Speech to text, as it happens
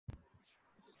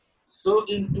So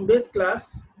in today's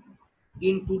class,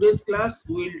 we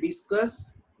will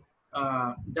discuss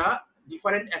the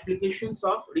different applications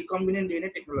of recombinant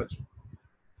DNA technology.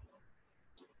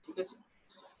 Okay.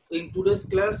 In today's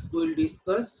class, we will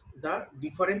discuss the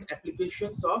different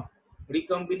applications of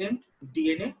recombinant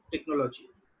DNA technology.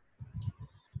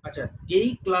 আচ্ছা, এই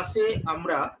ক্লাসে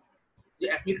আমরা যে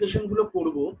application গুলো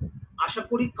করব, আশা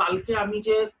করি কালকে আমি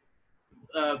যে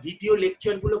ভিডিও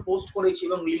লেকচার গুলো পোস্ট করেছি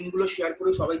এবং লিঙ্ক গুলো শেয়ার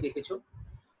করে সবাই দেখেছো।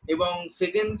 এবং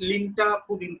সেকেন্ড লিঙ্কটা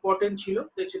খুব ইম্পর্টেন্ট ছিল,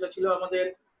 সেটা ছিল আমাদের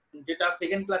যেটা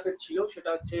সেকেন্ড ক্লাসের ছিল, সেটা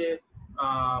হচ্ছে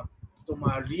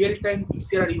তোমার real time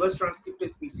PCR reverse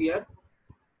transcriptase PCR.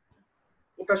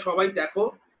 ওটা সবাই দেখো।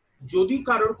 যদি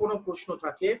কারোর কোনো প্রশ্ন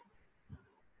থাকে,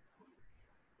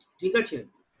 ঠিক আছে,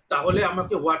 তাহলে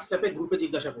আমাকে হোয়াটসঅ্যাপে গ্রুপে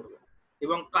জিজ্ঞাসা করবে।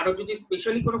 এবং কারোর যদি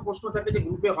স্পেশালি কোনো প্রশ্ন থাকে যে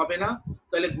গ্রুপে হবে না,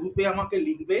 তাহলে গ্রুপে আমাকে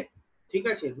লিখবে। ঠিক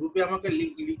আছে, গ্রুপে আমাকে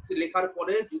লেখার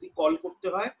পরে যদি কল করতে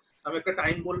হয়, আমি একটা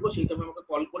টাইম বলবো, সেই টাইমে আমাকে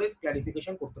কল করে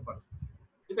ক্লারিফিকেশন করতে পারো।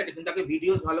 ঠিক আছে, কিন্তু আগে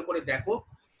ভিডিওস ভালো করে দেখো,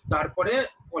 তারপরে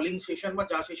কলিং সেশন বা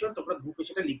যা সেশন তোমরা গ্রুপে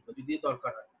সেটা লিখবে যদি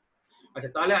দরকার হয়। আচ্ছা,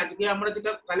 তাহলে আজকে আমরা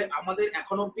যেটা, তাহলে আমাদের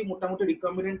এখন অব্দি মোটামুটি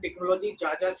রিকম্বিনেন্ট টেকনোলজি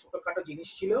যা যা ছোটখাটো জিনিস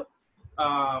ছিল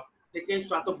থেকে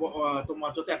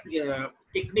তোমার যত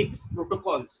techniques,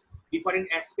 protocols, different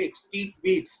aspects, tips,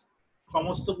 bits,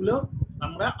 সমস্তগুলো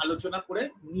আমরা আলোচনা করে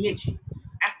নিয়েছি।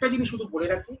 একটা জিনিস শুধু বলে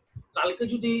রাখি, কালকে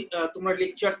যদি তোমার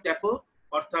লেকচার দেখো,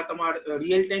 অর্থাৎ আমার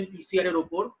রিয়েল টাইম পিসিআর এর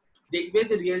উপর, দেখবে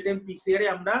যে রিয়েল টাইম পিসিআর এ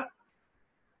আমরা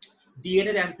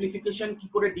ডিএনএ এর অ্যাম্প্লিফিকেশন কি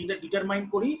করে ডিটারমাইন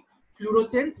করি,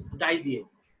 ফ্লুরোসেন্স ডাই দিয়ে,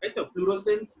 তাই তো?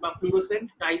 ফ্লুরোসেন্স বা ফ্লুরোসেন্ট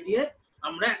ডাই দিয়ে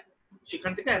আমরা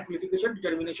সেখান থেকে অ্যাম্প্লিফিকেশন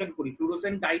ডিটারমিনেশন করি।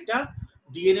 ফ্লুরোসেন্ট ডাইটা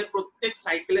ডিএনএ প্রত্যেক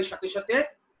সাইকেলের সাথে সাথে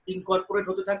ইনকর্পোরেট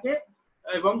হতে থাকে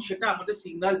এবং সেটা আমাদের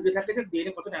সিগন্যাল দিয়ে থাকে যে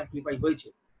ডিএনএ কতটা অ্যাম্প্লিফাই হয়েছে।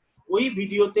 ওই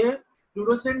ভিডিওতে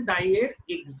ফ্লুরোসেন্ট ডাই এর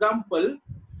এক্সাম্পল,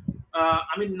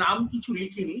 আমি নাম কিছু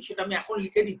লিখিনি, সেটা আমি এখন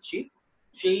লিখে দিচ্ছি।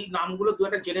 সেই নামগুলো দু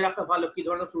একটা জেনে রাখা ভালো, কি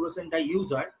ধরনের ফ্লুরোসেন্ট ডাই ইউজ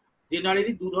হয়।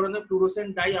 জেনারেলি দু ধরনের ফ্লুরোসেন্ট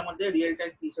ডাই আমাদের রিয়েল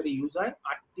টাইম পিসিআর এ ইউজ হয়।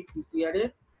 আরটি পিসিআর এ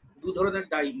দু ধরনের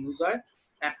ডাই ইউজ হয়।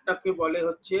 একটাকে বলে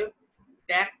হচ্ছে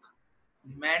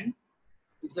ট্যাকম্যান,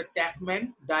 ইটস আ ট্যাকম্যান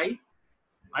ডাই।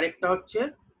 আরেকটা হচ্ছে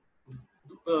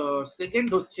সেকেন্ড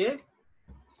হচ্ছে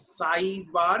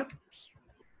সাইবার,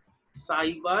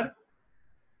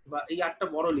 বা এই আটটা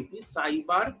বড় লিখি,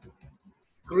 সাইবার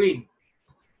গ্রিন।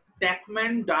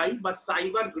 ট্যাকম্যান ডাই বা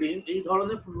সাইবার গ্রিন, এই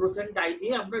ধরনের ফ্লুরোসেন্ট ডাই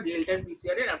দিয়ে আমরা রিয়েল টাইম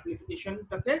পিসিআর এর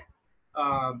অ্যাপ্লিকেশনটাকে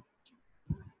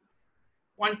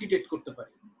কোয়ান্টিটেট করতে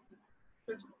পারি।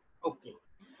 ওকে,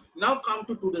 নাও কাম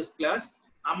টু টুডেস ক্লাস।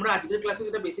 আমরা আজকের ক্লাসে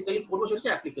যেটা বেসিক্যালি করবো সেটা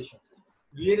হচ্ছে অ্যাপ্লিকেশনস।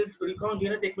 রিয়েল রিকম্বিনেন্ট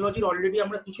ডিএনএ টেকনোলজির অলরেডি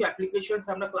আমরা কিছু অ্যাপ্লিকেশনস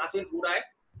আমরা ক্লাসের গোড়ায়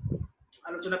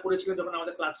আলোচনা করেছিলাম যখন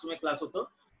আমাদের ক্লাসরুমে ক্লাস হতো,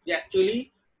 যে অ্যাকচুয়ালি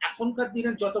এখনকার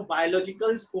দিনে যত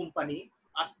বায়োলজিক্যালস কোম্পানি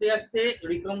আস্তে আস্তে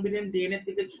রিকম্বিনেন্ট ডিএনএ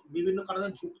থেকে বিভিন্ন কারণে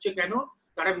ঝুঁকছে। কেন?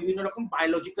 তারা বিভিন্ন রকম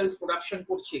বায়োলজিক্যালস প্রোডাকশন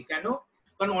করছে। কেন?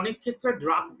 কারণ অনেক ক্ষেত্রে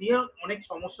ড্রাগ দিয়ে অনেক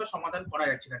সমস্যার সমাধান করা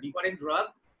যাচ্ছে না। ডিফারেন্ট ড্রাগ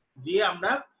দিয়ে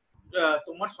আমরা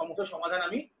তোমার সমস্যার সমাধান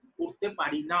আমি করতে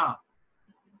পারি না।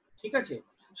 ঠিক আছে,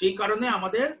 সেই কারণে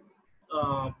আমাদের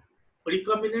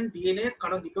রিকম্বিনেন্ট ডিএনএ,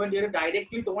 কারণ রিকম্বিনেন্ট ডিএনএ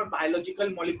ডাইরেক্টলি তোমার বায়োলজিক্যাল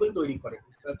মলিকুল তৈরি করে।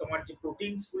 তোমার যে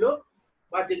প্রোটিনস গুলো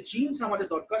বা যে জিনস আমাদের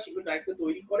দরকার সেগুলো ডাইরেক্টলি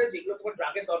তৈরি করে, যেগুলো তোমার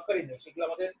ড্রাগের দরকারই নেই। সেগুলো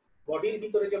আমাদের বডির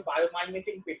ভিতরে যে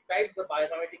বায়োমাইমেটিক পেপটাইডস বা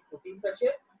বায়োমাইমেটিক প্রোটিনস আছে,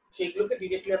 সেগুলোকে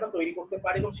ডিরেক্টলি আমরা তৈরি করতে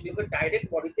পারি এবং সেগুলোকে ডাইরেক্ট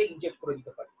বডিতে ইনজেক্ট করে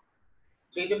দিতে পারি।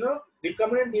 সেই জন্য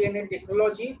recombinant DNA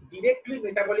technology directly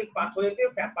metabolic পাথওয়েতে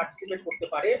participate করতে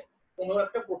পারে কোনো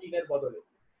একটা প্রোটিনের বদলে,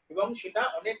 এবং সেটা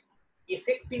অনেক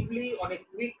এফেক্টিভলি, অনেক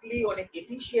কুইকলি, অনেক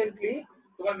এফিশিয়েন্টলি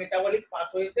তোমার মেটাবলিক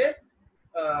পাথওয়েতে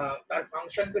তার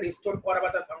ফাংশনকে রিস্টোর করা বা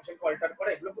তার ফাংশনকে অল্টার করা,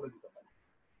 এগুলো করে দিতে পারে।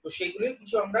 তো সেইগুলোই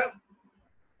কিছু আমরা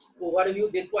ওভারভিউ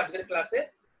দেখবো আজকের ক্লাসে।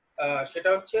 সেটা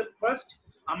হচ্ছে ফার্স্ট,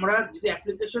 আমরা যদি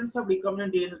applications of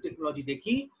recombinant DNA technology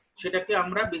দেখি, সেটাকে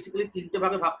আমরা বেসিক্যালি তিনটে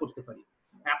ভাগে ভাগ করতে পারি।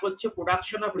 এক হচ্ছে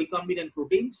production of recombinant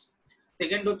proteins,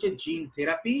 second হচ্ছে জিন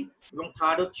থেরাপি, এবং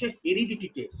থার্ড হচ্ছে হেরিডিটি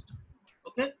টেস্ট।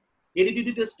 ওকে,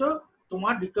 হেরিডিটি টেস্টও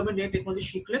তোমার রিকম্বিনেন্ট ডিএনএ টেকনোলজি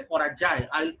শিখলে করা যায়।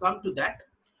 I will come to that.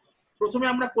 প্রথমে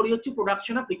আমরা করি হচ্ছে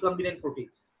production of recombinant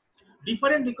proteins.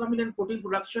 Different recombinant protein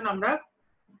production আমরা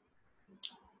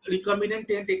রিকম্বিনেন্ট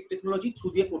টেকনোলজি থ্রু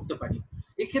দিয়ে করতে পারি।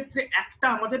 এক্ষেত্রে একটা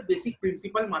আমাদের বেসিক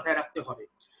প্রিন্সিপাল মাথায় রাখতে হবে।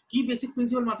 কি বেসিক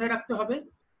প্রিন্সিপাল মাথায় রাখতে হবে?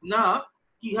 না,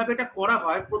 কিভাবে এটা করা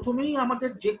হয়, প্রথমেই আমাদের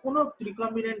যে কোনো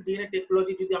রিকম্বিনেন্ট ডিএনএ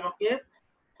টেকনোলজি যদি আমাকে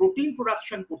প্রোটিন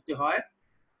প্রোডাকশন করতে হয়,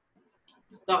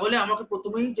 তাহলে আমাকে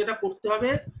প্রথমেই যেটা করতে হবে,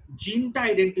 জিনটা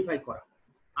আইডেন্টিফাই করা।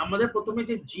 আমাদের প্রথমে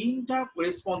যে জিনটা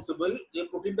রেসপন্সিবল যে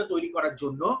প্রোটিনটা তৈরি করার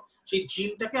জন্য, সেই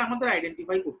জিনটাকে আমাদের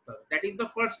আইডেন্টিফাই করতে হবে। That is the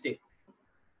first step.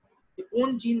 কোন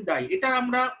জিন দায়ী, এটা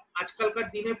আমরা আজকালকার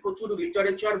দিনে প্রচুর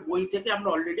লিটারেচার বই থেকে আমরা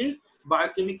অলরেডি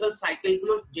বায়োকেমিক্যাল সাইকেল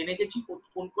গুলো জেনে গেছি,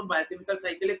 কোন কোন বায়োকেমিক্যাল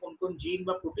সাইকেলে কোন কোন জিন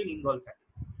বা প্রোটিন ইনভলভ থাকে।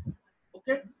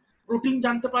 ওকে, প্রোটিন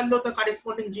জানতে পারলেও তার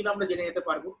কারেসপন্ডিং জিন আমরা জেনে যেতে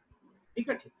পারবো। ঠিক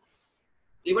আছে,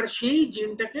 এবারে সেই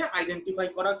জিনটাকে আইডেন্টিফাই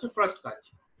করা হচ্ছে ফার্স্ট কাজ।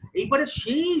 এইবারে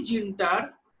সেই জিনটার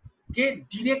কে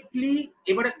ডিরেক্টলি,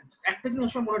 এবারে একটা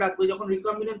জিনিস মনে রাখবে, যখন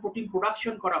রিকম্বিনেন্ট প্রোটিন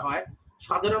প্রোডাকশন করা হয়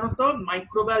সাধারণত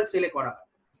মাইক্রোবায়াল সেলে করা হয়।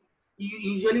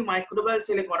 ইউজুয়ালি মাইক্রোবায়াল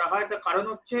সেলে করা হয়, তার কারণ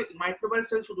হচ্ছে মাইক্রোবায়াল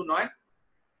সেল শুধু নয়,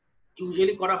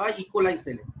 ইউজুয়ালি করা হয় ইকোলাই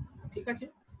সেলে। ঠিক আছে,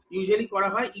 ইউজুয়ালি করা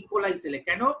হয় ইকোলাই সেলে।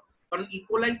 কেন? কারণ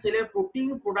ইকোলাই সেলের protein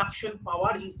production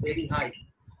power is very high.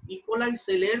 E. coli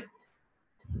সেলের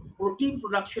protein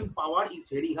production power is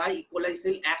very high. E. coli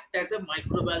cell act as a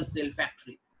microbial cell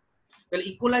factory. তাহলে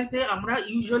ইকোলাইতে আমরা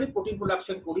ইউজুয়ালি প্রোটিন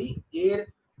প্রোডাকশন করি, এর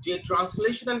যে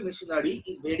translational machinery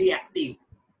is very active.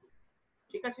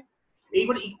 ঠিক আছে,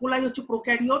 এইবার ইকোলাই হচ্ছে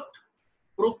প্রোক্যারিওট।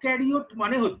 প্রোক্যারিওট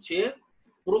মানে হচ্ছে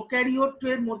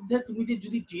প্রোক্যারিওটের মধ্যে তুমি যে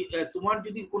যদি তোমার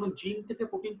যদি কোনো জিন থেকে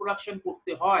প্রোটিন প্রোডাকশন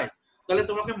করতে হয়, তাহলে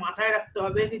তোমাকে মাথায় রাখতে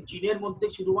হবে যে জিনের মধ্যে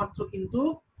শুধুমাত্র কিন্তু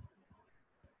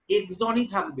এক্সনই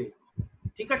থাকবে।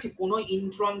 ঠিক আছে, কোনো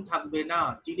ইন্ট্রন থাকবে না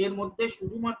জিনের মধ্যে,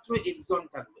 শুধুমাত্র এক্সন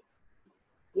থাকবে,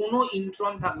 কোনো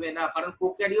ইন্ট্রন থাকবে না। কারণ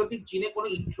প্রোক্যারিওটিক জিনে কোনো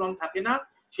ইন্ট্রন থাকে না,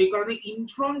 সেই কারণে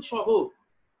ইন্ট্রন সহ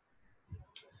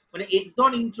মানে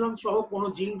এক্সন ইন্ট্রন সহ কোনো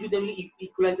জিন যদি আমি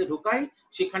ইকোলাইতে ঢোকাই,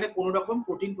 সেখানে কোনো রকম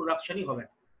প্রোটিন প্রোডাকশনই হবে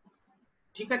না।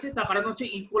 ঠিক আছে, তার কারণ হচ্ছে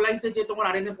ইকোলাইতে যে তোমার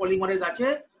আরএনএ পলিমারেজ আছে,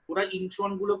 ওরা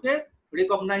ইন্ট্রন গুলোকে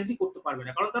রেকগনাইজই করতে পারবে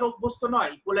না, কারণ তারা অভ্যস্ত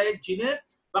নয়। ইকোলাইয়ের জিনে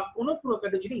বা কোনো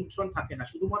প্রোক্যারিওটিক জিনে ইন্ট্রন থাকে না,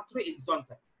 শুধুমাত্র এক্সন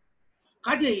থাকে।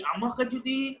 কাজেই আমাকে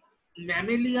যদি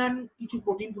ম্যামেলিয়ান কিছু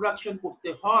প্রোটিন প্রোডাকশন করতে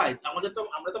হয়,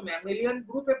 আমরা তো ম্যামেলিয়ান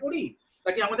গ্রুপে পড়ি,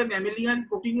 কাজে আমাদের ম্যামেলিয়ান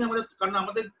প্রোটিনই আমাদের, কারণ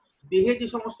আমাদের দেহে যে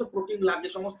সমস্ত প্রোটিন লাগে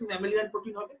সমস্ত ম্যামেলিয়ান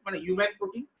প্রোটিন হবে, মানে হিউম্যান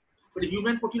প্রোটিন।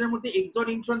 হিউম্যান প্রোটিনের মধ্যে এক্সন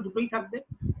ইন্ট্রন দুটোই থাকবে।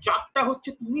 চারটা হচ্ছে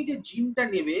তুমি যে জিনটা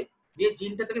নেবে, যে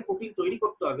জিনটা থেকে প্রোটিন তৈরি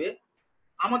করতে হবে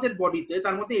আমাদের বডিতে,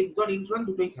 তার মধ্যে এক্সন ইন্ট্রন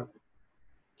দুটোই থাকবে।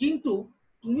 কিন্তু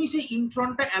তুমি সেই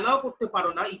ইন্ট্রনটা অ্যালাউ করতে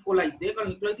পারো না ইকোলাইতে, কারণ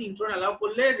ইকোলাইতে ইন্ট্রন অ্যালাউ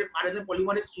করলে আরএনএ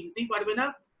পলিমারেজ চিনতেই পারবে না,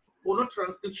 কোনো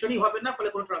ট্রান্সক্রিপশনই হবে না, ফলে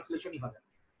কোনো ট্রান্সলেশনই হবে না।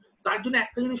 তার জন্য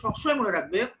একটা জিনিস সবসময় মনে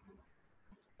রাখবে,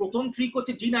 প্রথম ট্রিক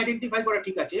হচ্ছে জিন আইডেন্টিফাই করা,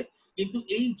 ঠিক আছে, কিন্তু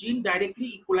এই জিন ডাইরেক্টলি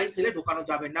ইকোলাই সেলে ঢোকানো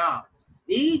যাবে না।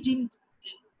 এই জিন,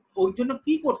 ওই জন্য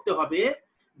কি করতে হবে,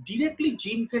 ডিরেক্টলি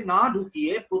জিনকে না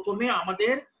ঢুকিয়ে প্রথমে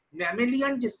আমাদের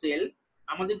ম্যামেলিয়ান যে সেল,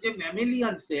 আমাদের যে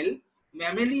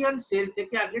ম্যামেলিয়ান সেল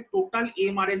থেকে আগে টোটাল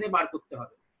এমআরএনএ বার করতে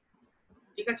হবে।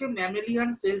 ঠিক আছে, ম্যামেলিয়ান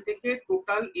সেল থেকে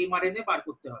টোটাল এমআরএনএ বার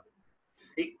করতে হবে।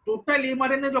 এই টোটাল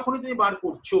এমআরএনএ যখনই তুমি বার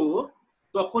করছো,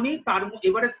 তখনই তার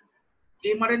এবারে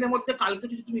এমআরএনএ মধ্যে কালকে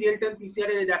যদি তুমি রিয়েল টাইম পিসিআর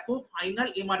এ দেখো, ফাইনাল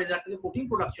এমআরএনএ থেকে প্রোটিন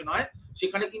প্রোডাকশন হয়,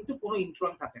 সেখানে কিন্তু কোনো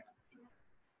ইন্ট্রন থাকে না।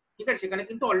 ঠিক আছে, সেখানে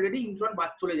কিন্তু অলরেডি ইন্ট্রন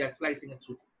বাদ চলে যায় স্প্লাইসিং এর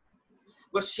থ্রু।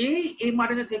 এবার সেই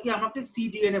এমআরএনএ থেকে আমাকে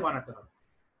সিডিএনএ বানাতে হবে।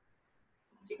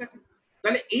 ঠিক আছে,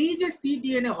 তাহলে এই যে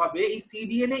সিডিএনএ হবে, এই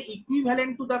cDNA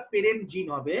equivalent to the parent জিন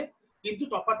হবে, কিন্তু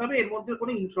তফাৎ হবে এর মধ্যে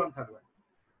কোনো ইন্ট্রন থাকবে না।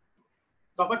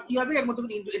 তফাৎ কি হবে, এর মধ্যে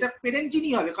এটা প্যারেন্ট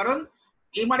জিনই হবে, কারণ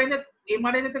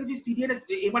এমআরএনএ থেকে যদি সিডিএনএ,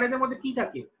 এমআরএনএ এর মধ্যে কি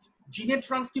থাকে, জিনের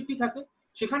ট্রান্সক্রিপ্টই থাকে।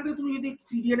 সেখান থেকে তুমি যদি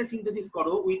সিডিএনএ সিনথেসিস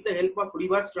করো with the help of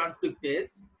rivers transcriptase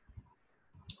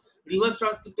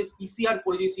PCR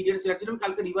করে, যদি সিডিএনএ সেটার জন্য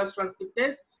কালকে রিভার্স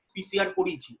ট্রান্সক্রিপ্টেজ পিসিআর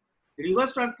করিয়েছি।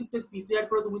 রিভার্স ট্রান্সক্রিপ্টেজ পিসিআর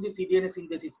করে তুমি যদি সিডিএনএ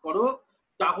সিনথেসিস করো,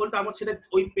 তাহলে তার মধ্যে সেটা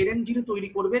ওই প্যারেন্ট জিন তৈরি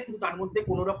করবে, কিন্তু তার মধ্যে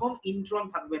কোনো রকম ইন্ট্রন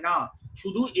থাকবে না,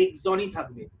 শুধু এক্সনই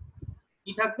থাকবে।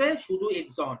 কি থাকবে? শুধু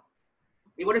এক্সন।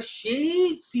 এবারে সেই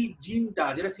জিনটা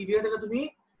যেটা সিডিএনএ থেকে তুমি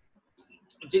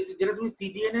যেটা তুমি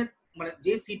সিডিএনএ মানে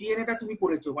যে সিডিএনএটা তুমি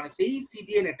করেছো, মানে সেই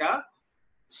সিডিএনএটা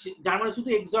যার মানে শুধু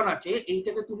এক্সন আছে,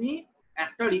 এইটাকে তুমি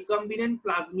একটা রিকম্বিনেন্ট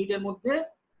প্লাজমিডের মধ্যে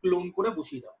ক্লোন করে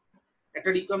বসিয়ে দাও। একটা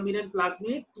রিকম্বিনেন্ট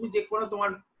প্লাজমিড তুমি যে কোনো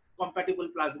তোমার কম্প্যাটিবল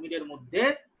প্লাজমিডের মধ্যে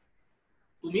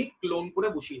তুমি ক্লোন করে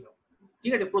বসিয়ে দাও।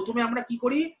 ঠিক আছে, প্রথমে আমরা কি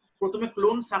করি, প্রথমে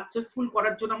ক্লোন সাকসেসফুল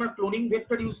করার জন্য আমরা ক্লোনিং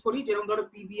ভেক্টর ইউজ করি, যেরকম ধরো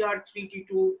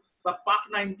PBR3T2 বা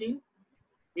PAC19,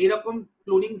 এইরকম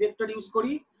ক্লোনিং ভেক্টর ইউজ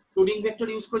করি। ক্লোনিং ভেক্টর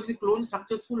ইউজ করে যদি ক্লোন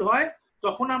সাকসেসফুল হয়,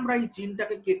 তখন আমরা এই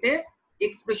জিনটাকে কেটে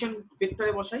এক্সপ্রেশন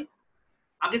ভেক্টরে বসাই।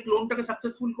 আগে ক্লোনটাকে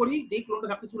সাকসেসফুল করি, যেই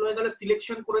ক্লোনটা সাকসেসফুল হয়ে গেলে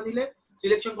সিলেকশন করে নিলে,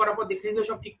 সিলেকশন করার পর দেখে নিলে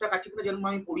সব ঠিকঠাক আছে কিনা, যেমন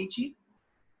আমি পড়িয়েছি।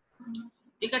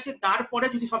 ঠিক আছে, তারপরে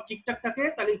যদি সব ঠিকঠাক থাকে,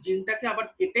 তাহলে জিনটাকে আবার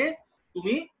কেটে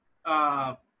তুমি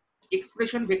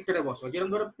এক্সপ্রেশন ভেক্টরে বসো,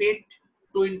 যেরকম ধরো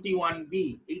PET21B,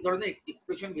 এই ধরনের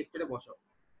এক্সপ্রেশন ভেক্টরে বসো।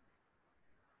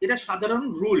 এটা সাধারণ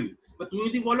রুল। তুমি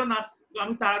যদি বলো না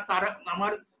আমি তার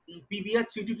আমার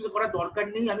PBR3T2 করার দরকার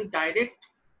নেই, আমি ডাইরেক্ট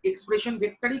এক্সপ্রেশন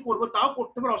ভেক্টরই করবো, তাও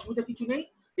করতে পারো, অসুবিধা কিছু নেই।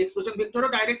 এক্সপ্রেশন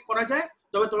ভেক্টরও ডাইরেক্ট করা যায়,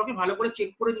 তবে তোমাকে ভালো করে চেক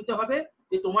করে নিতে হবে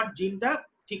যে তোমার জিনটা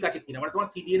ঠিক আছে কিনা, মানে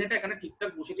তোমার সিডিএনএটা এখানে ঠিকঠাক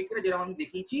বসেছে কিনা, যেরকম আমি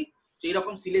দেখিয়েছি সেই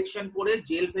রকম সিলেকশন করে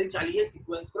জেল ফেল চালিয়ে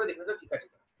সিকোয়েন্স করে দেখে ঠিক আছে।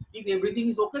 ইফ এভরিথিং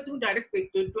ইজ ওকে তুমি ডাইরেক্ট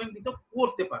পেটেন্ট দিতে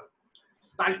করতে পারো।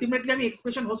 আলটিমেটলি আমি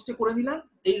এক্সপ্রেশন হোস্টে করে দিলাম,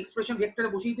 এই এক্সপ্রেশন ভেক্টরে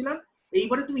বসিয়ে দিলাম,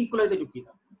 এইবারে তুমি ইকুয়ালাইজে ঢুকিয়ে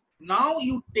দাও। Now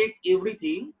you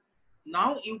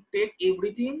take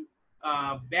everything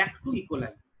back to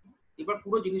equalise. এবার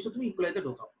পুরো জিনিসটা তুমি ইকুয়ালাইজে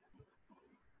ঢোকাও।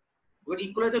 এবার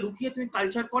ইকুয়ালাইজে ঢুকিয়ে তুমি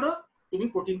কালচার করো, তুমি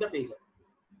প্রোটিনটা পেয়ে যাবে।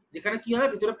 যেখানে কি হবে,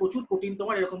 ভিতরে প্রচুর প্রোটিন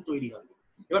তোমার এরকম তৈরি হবে।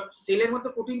 এবার সেলের মধ্যে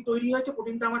প্রোটিন তৈরি হয়েছে,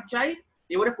 প্রোটিনটা আমার চাই,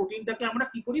 এবারে প্রোটিনটাকে আমরা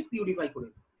কি করি, পিউরিফাই করি।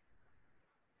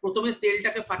 প্রথমে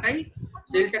সেলটাকে ফাটাই,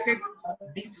 সেলটাকে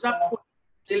ডিসরাপ্ট করি,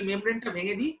 সেল মেমব্রেনটা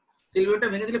ভেঙে দিই, সেল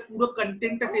মেমব্রেনটা ভেঙে দিলে পুরো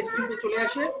কন্টেন্টটা টেস্ট টিউবে চলে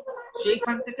আসে,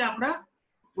 সেইখান থেকে আমরা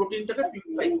প্রোটিনটাকে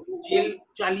পিউরিফাই করি, জেল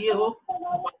চালিয়ে হোক,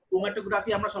 ক্রোমাটোগ্রাফি,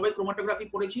 আমরা সবাই ক্রোমাটোগ্রাফি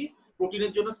পড়েছি,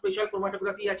 প্রোটিনের জন্য স্পেশাল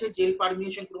ক্রোমাটোগ্রাফি আছে, জেল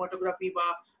পারমিয়েশন ক্রোমাটোগ্রাফি বা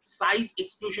size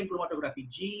exclusion chromatography,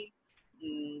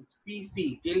 GPC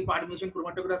jail পারমিয়েশন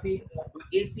chromatography,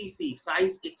 ACC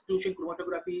size exclusion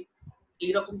chromatography.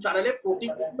 এইরকম চালালে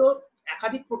প্রোটিন গুলো,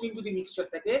 একাধিক প্রোটিন যদি মিক্সচার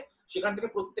থাকে, সেখান থেকে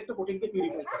প্রত্যেকটা প্রোটিনকে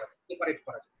পিউরিফাই করা যায়, সেপারেট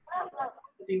করা যায়,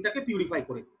 প্রোটিনটাকে পিউরিফাই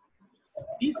করে।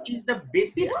 This is the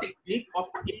basic technique of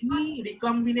any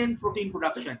recombinant protein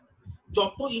production.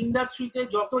 যত ইন্ডাস্ট্রিতে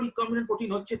যত রিকম্বিনেন্ট প্রোটিন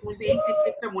হচ্ছে, তুমি যদি এই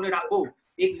টেকনিকটা মনে রাখো,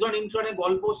 এক্সন ইন্ট্রনের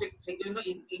গল্প, সেই জন্য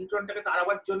ইন্ট্রনটাকে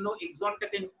তাড়াবার জন্য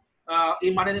এক্সনটাকে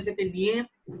এমআরএনএ থেকে নিয়ে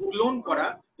ক্লোন করা,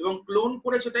 এবং ক্লোন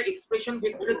করে সেটা এক্সপ্রেশন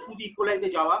ভেক্টরের থ্রু দিয়ে ইকুয়ালাইজে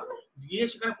যাওয়া, গিয়ে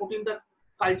সেখানে প্রোটিনটা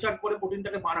কালচার করে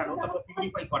প্রোটিনটাকে বানানো, তারপর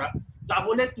পিউরিফাই করা,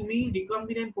 তাহলে তুমি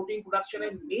রিকম্বিনেন্ট প্রোটিন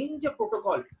প্রোডাকশনের মেইন যে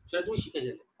প্রোটোকল সেটা তুমি শিখে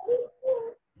গেলে।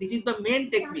 This is the main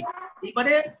technique.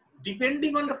 এবারে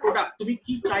ডিপেন্ডিং অন দ্য প্রোডাক্ট, তুমি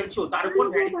কি চাইছো তার উপর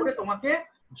ভ্যারি করে তোমাকে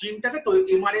জিনটাকে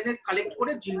এমআরএনএ কালেক্ট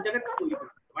করে জিনটাকে তৈরি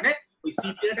করতে হবে, মানে ওই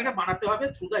সিডিএনএটাকে বানাতে হবে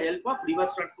through the help of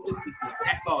rivers transcriptase PCR,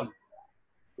 that's all.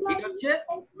 এটা হচ্ছে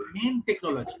মেইন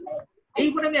টেকনোলজি।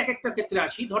 এইবারে আমি এক একটা ক্ষেত্রে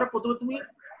আসি। ধরো প্রথমে তুমি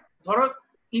ধরো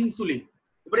ইনসুলিন,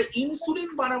 এবারে ইনসুলিন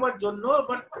বানাবার জন্য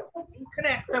এখানে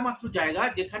একটা মাত্র জায়গা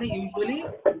যেখানে ইউজুয়ালি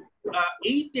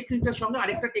এই টেকনিকটার সঙ্গে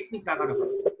আরেকটা টেকনিক লাগানো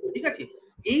হয়, ঠিক আছে?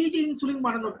 এই যে ইনসুলিন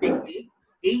বানানোর টেকনিক,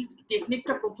 এই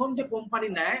টেকনিকটা প্রথম যে কোম্পানি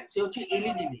নেয় সে হচ্ছে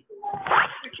এলি লিলি,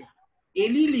 ঠিক আছে?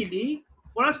 এলি লিলি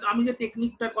ফার্স্ট, আমি যে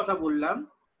টেকনিকটার কথা বললাম,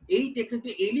 এই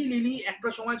টেকনিকটা এলি লিলি একটা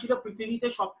সময় ছিল পৃথিবীতে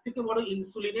সবথেকে বড়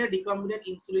ইনসুলিনের, রিকম্বিনেন্ট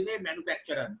ইনসুলিনের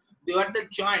manufacturer. They are the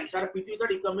giant, সারা পৃথিবীতে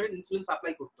রিকম্বিনেন্ট ইনসুলিন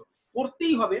সাপ্লাই করতো,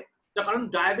 করতেই হবে, তার কারণ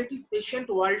ডায়াবেটিস পেশেন্ট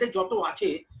ওয়ার্ল্ডে যত আছে,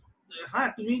 হ্যাঁ,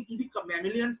 তুমি যদি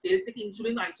ম্যামিলিয়ান সেল থেকে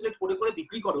ইনসুলিন আইসোলেট করে করে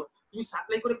বিক্রি করো, তুমি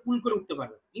সাপ্লাই করে পুল করে উঠতে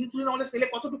পারবে। ইনসুলিন আমাদের সেলে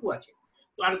কতটুকু আছে,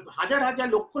 তো আর হাজার হাজার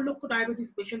লক্ষ লক্ষ ডায়াবেটিস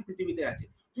পেশেন্ট পৃথিবীতে আছে,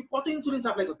 তুমি কত ইনসুলিন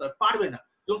সাপ্লাই করতে পারবে না,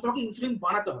 এবং তোমাকে ইনসুলিন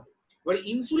বানাতে হবে। এবার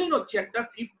ইনসুলিন হচ্ছে একটা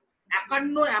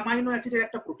 51 অ্যামাইনো অ্যাসিডের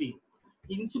একটা প্রোটিন।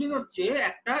 ইনসুলিন হচ্ছে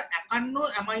একটা 51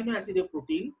 অ্যামাইনো অ্যাসিডের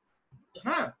প্রোটিন,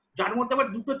 হ্যাঁ, যার মধ্যে আবার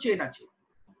দুটো চেন আছে,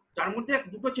 যার মধ্যে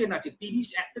দুটো চেন আছে, 30,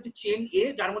 একটা হচ্ছে চেন এ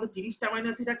যার মধ্যে 30টা অ্যামাইনো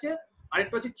অ্যাসিড আছে,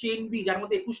 আরেকটা হচ্ছে চেন বি যার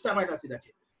মধ্যে 21টা অ্যামাইনো অ্যাসিড আছে।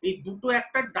 এই দুটো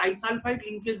একটা ডাইসালফাইড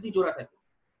লিংকেজ দিয়ে জোড়া থাকে,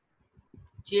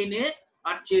 চেন এ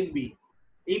আর চেন বি।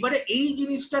 এইবারে এই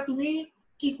জিনিসটা তুমি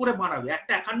কি করে বানাবে,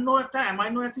 একটা 51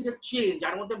 অ্যামাইনো অ্যাসিডের চেন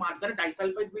যার মধ্যে মাঝখানে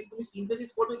ডাইসালফাইড বেস, তুমি সিনথেসিস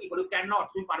করবে কি করে? ক্যান নট,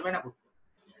 তুমি পারবে না করতে।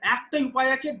 একটা উপায়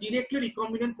আছে, ডিরেক্টলি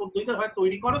রিকম্বিনেন্ট পদ্ধতিতে হয়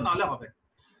তৈরি করো, নাহলে হবে না।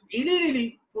 এলি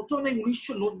প্রথমে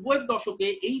 1990-এর দশকে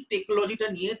এই টেকনোলজিটা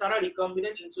নিয়ে তারা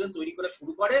রিকম্বিনেন্ট ইনসুলিন তৈরি করা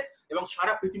শুরু করে এবং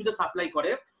সারা পৃথিবীতে সাপ্লাই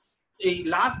করে। এই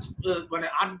লাস্ট মানে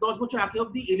 8-10 বছর আগে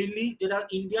অব্দি এলিলি, যেটা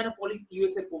ইন্ডিয়ানাপলিস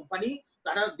ইউএসএ কোম্পানি,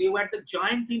 তারা they were the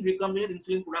giant in recombinant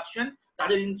insulin production.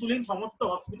 তাদের ইনসুলিন সমস্ত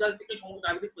হসপিটাল থেকে সমস্ত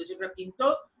ডায়াবেটিস পেশেন্টরা কিনতো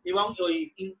এবং ওই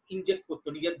ইনজেক্ট করতো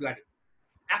নিজের ব্লাডে।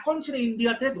 এখন সেটা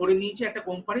ইন্ডিয়াতে ধরে নিয়েছে একটা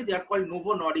company, they are called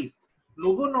novo নর্ডিস্ক।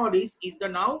 Novo নর্ডিস্ক is the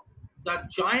now the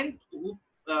giant who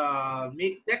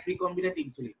makes that recombinant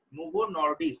insulin, novo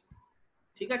নর্ডিস্ক,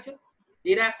 ঠিক আছে?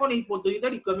 এরা এখন এই পদ্ধতিতে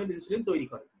রিকম্বিনেন্ট ইনসুলিন তৈরি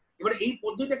করে। এবার এই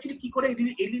পদ্ধতি অ্যাকচুয়ালি কি করে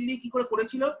এলিলি কি করে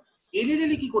করেছিল?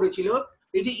 এলিলি কি করেছিল,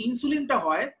 এই যে ইনসুলিনটা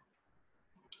হয়,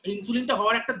 ইনসুলিনটা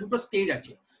হওয়ার একটা দুটো স্টেজ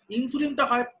আছে। ইনসুলিনটা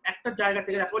হয় একটা জায়গা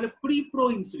থেকে, যাকে বলে প্রি প্রো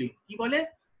ইনসুলিন। কি বলে?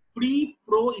 Pre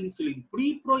pro insulin. Pre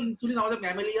pro insulin আমাদের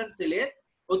ম্যামেলিয়ান সেলে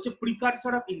হচ্ছে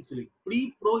প্রিকারসর of insulin, pre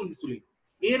pro insulin.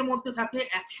 এর মধ্যে থাকে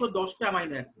 110টা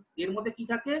অ্যামাইনো অ্যাসিড। এর মধ্যে কি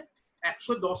থাকে?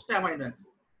 110টা অ্যামাইনো অ্যাসিড,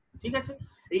 ঠিক আছে?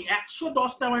 এই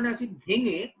 110টা অ্যামাইনো অ্যাসিড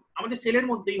ভেঙে আমাদের সেলের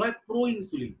মধ্যেই হয় প্রো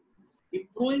ইনসুলিন। এই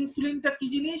প্রো ইনসুলিনটা কি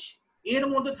জিনিস? এর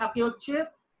মধ্যে থাকে হচ্ছে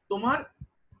তোমার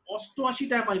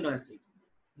 88টা অ্যামাইনো অ্যাসিড।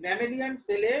 ম্যামেলিয়ান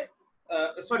সেলে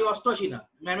সরি 88 না,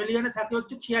 ম্যামেলিয়ানে থাকে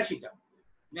হচ্ছে 86টা।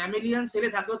 ম্যামেলিয়ান সেলে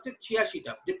থাকে হচ্ছে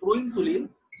 86টা। যে প্রো ইনসুলিন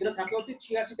সেটা থাকে হচ্ছে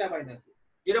 86টা অ্যামাইনো অ্যাসিড।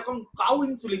 যেরকম কাউ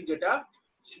ইনসুলিন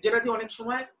যেটা দিয়ে অনেক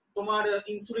সময় তোমার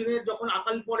ইনসুলিনের যখন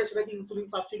আকাল পড়ে সেটাকে ইনসুলিন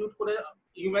সাবস্টিটিউট করে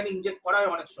হিউম্যান ইনজেক্ট করা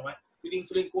হয় অনেক সময়, যদি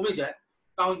ইনসুলিন কমে যায়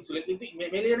তাও ইনসুলিন, কিন্তু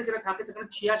মেমেলিয়ানে যেটা থাকে সেখানে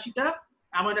 86টা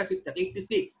অ্যামাইনো অ্যাসিড থাকে,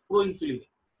 86 প্রো ইনসুলিন।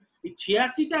 এই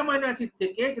 86টা অ্যামাইনো অ্যাসিড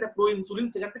থেকে যেটা প্রো ইনসুলিন,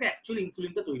 সেখান থেকে অ্যাকচুয়ালি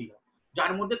ইনসুলিনটা তৈরি হয়,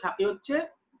 যার মধ্যে থাকে হচ্ছে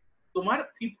তোমার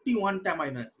 51টা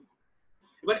অ্যামাইনো অ্যাসিড।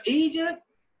 এবার এই যে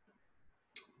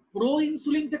প্রো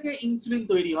ইনসুলিন থেকে ইনসুলিন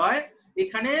তৈরি হয়,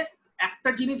 এখানে একটা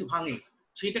জিনিস ভাঙে,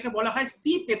 সেটাকে বলা হয়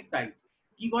সি পেপটাইড।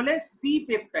 কি বলে? C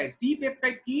peptide. সি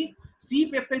পেপটাইড কি? সি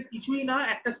পেপটাইড কিছুই না,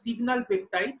 একটা সিগন্যাল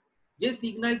পেপটাইড, যে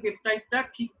সিগন্যাল পেপটাইডটা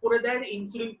ঠিক করে দেয় যে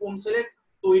ইনসুলিন কোন সেলে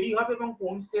তৈরি হবে এবং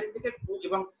কোন সেল থেকে,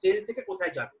 এবং সেল থেকে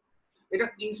কোথায় যাবে। এটা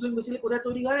ইনসুলিন বেসিক্যালি কোথায়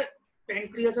তৈরি হয়?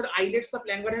 প্যানক্রিয়াসের আইলেটস বা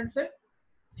প্ল্যাঙ্গারেন্সে,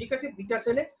 ঠিক আছে, বিটা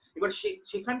সেলে। এবার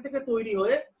সেখান থেকে তৈরি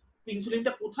হয়ে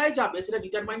ইনসুলিনটা কোথায় যাবে সেটা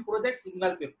ডিটারমাইন করে দেয়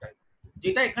সিগন্যাল পেপটাইড,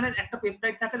 যেটা এখানে একটা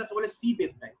পেপটাইড থাকে তাকে বলে সি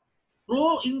পেপটাইড। প্রো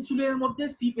ইনসুলিনের মধ্যে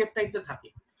সি পেপটাইডটা থাকে,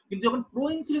 কিন্তু যখন প্রো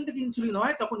ইনসুলিন থেকে ইনসুলিন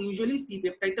হয় তখন ইউজুয়ালি সি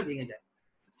পেপটাইডটা ভেঙে যায়।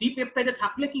 সি পেপটাইডে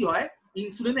থাকলে কি হয়?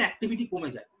 ইনসুলিনের অ্যাক্টিভিটি কমে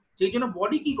যায়। সেই জন্য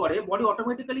বডি কি করে? বডি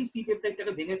অটোমেটিক্যালি সি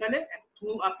পেপটাইডটাকে ভেঙে ফেলে থ্রু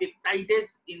আ পেপটাইডেস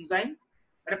এনজাইম।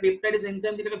 একটা পেপটাইডেস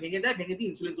এনজাইম যেটাকে ভেঙে দেয়, ভেঙে দিয়ে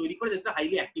ইনসুলিন তৈরি করে, যেটা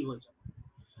হাইলি অ্যাক্টিভ হয়ে যায়।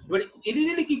 এবার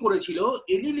এলিলিলি কি করেছিল?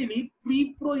 এলিলিলি প্রি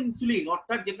প্রো ইনসুলিন,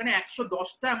 অর্থাৎ যেখানে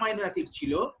 110টা অ্যামাইনো অ্যাসিড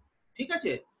ছিল, ঠিক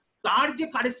আছে, তার যে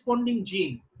কারেসপন্ডিং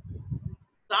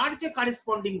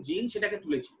জিন, সেটাকে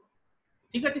তুলেছিল।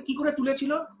 ঠিক আছে, কি করে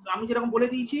তুলেছিল? আমি যেরকম বলে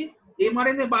দিয়েছি,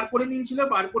 এমআরএনএ বার করে নিয়েছিল,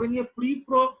 বার করে নিয়ে প্রি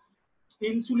প্রো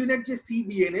ইনসুলিনের যে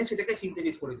সিডিএনএ সেটাকে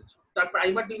সিনথেসিস করে দিয়েছিল, তার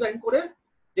প্রাইমার ডিজাইন করে,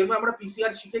 যেমন আমরা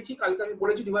পিসিআর শিখেছি, কালকে আমি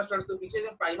বলেছি reverse transcript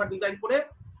PCR, primer design করে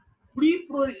প্রি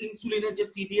প্রো ইনসুলিনের যে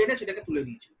সিডিএনএ সেটাকে তুলে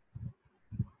দিয়েছিল।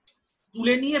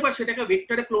 তুলে নিয়ে এবার সেটাকে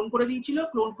ভেক্টরে ক্লোন করে দিয়েছিল,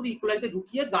 ক্লোন করে ইকোলাইতে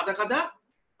ঢুকিয়ে গাদা গাদা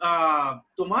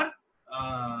তোমার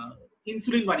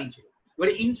ইনসুলিন বানিয়েছিল।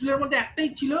 এবারে ইনসুলিনের মধ্যে একটাই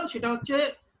ছিল, সেটা হচ্ছে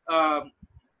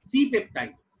সি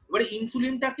পেপটাইড। এবারে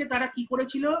ইনসুলিনটাকে তারা কি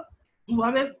করেছিল?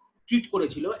 দুভাবে ট্রিট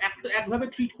করেছিল। একভাবে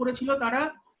ট্রিট করেছিল তারা,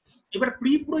 এবার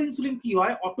প্রি প্রো ইনসুলিন কি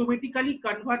হয়? অটোমেটিক্যালি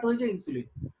কনভার্ট হয়ে যায় ইনসুলিন।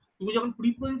 তুমি যখন প্রি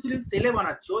প্রো ইনসুলিন সেলে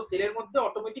বানাচ্ছ, সেলের মধ্যে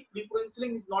automatic pre pro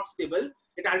insulin is not stable,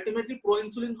 এটা আলটিমেটলি প্রো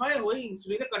ইনসুলিন হয়, হয়ে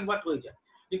ইনসুলিনে কনভার্ট হয়ে যায়।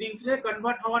 কিন্তু ইনসুলিনে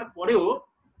কনভার্ট হওয়ার পরেও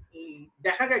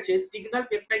দেখা গেছে সিগন্যাল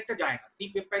পেপটাইডটা যায় না, সি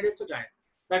পেপটাইডেসটা যায় না।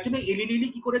 তার জন্য এলিলিলি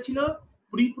কি করেছিল?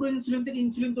 প্রি প্রো ইনসুলিন থেকে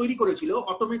ইনসুলিন তৈরি করেছিল,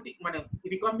 অটোমেটিক মানে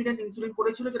রিকম্বিনেন্ট ইনসুলিন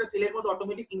করেছিল, যেটা সেলের মধ্যে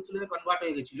অটোমেটিক ইনসুলিনে কনভার্ট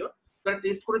হয়ে গেছিল। তারা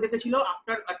টেস্ট করে দেখেছিল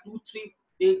আফটার 2-3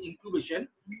 days ইনকিউবেশন,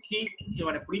 সি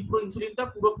মানে প্রি প্রো ইনসুলিনটা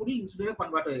পুরোপুরি ইনসুলিনে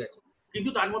কনভার্ট হয়ে গেছে, কিন্তু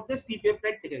তার মধ্যে সি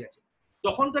পেপটাইড থেকে গেছে।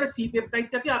 তখন তারা সি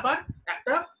পেপটাইডটাকে আবার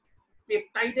একটা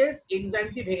পেপটাইডেস এনজাইম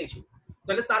দিয়ে ভেঙেছিল,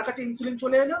 তাহলে তার কাছে ইনসুলিন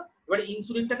চলে এলো। এবার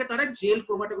ইনসুলিনটাকে তারা জেল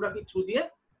ক্রোমাটোগ্রাফি থ্রু দিয়ে,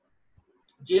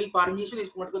 জেল পারমিশন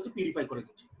ক্রোমাটোগ্রাফি পিউরিফাই করে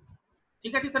দিচ্ছে।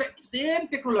 ঠিক আছে, তাহলে সেম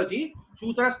টেকনোলজি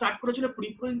শুধু তারা স্টার্ট করেছিল প্রি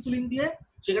প্রো ইনসুলিন দিয়ে,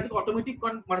 সেখান থেকে অটোমেটিক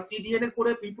মানে সিডিএনএ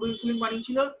করে প্রি প্রো ইনসুলিন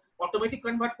বানিয়েছিল, অটোমেটিক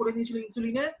কনভার্ট করে দিয়েছিল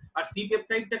ইনসুলিনে, আর সি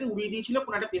পেপটাইডটাকে উড়িয়ে দিয়েছিল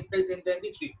কোন একটা পেপটাইড এনজাইম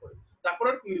দিয়ে ট্রিট করে, তারপর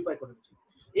আর পিউরিফাই করে দিয়েছিল।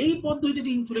 এই পদ্ধতিতে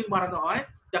যে ইনসুলিন বানানো হয়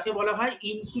তাকে বলা হয়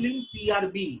ইনসুলিন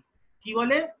পিআরবি। কি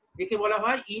বলে? একে বলা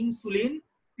হয় insulin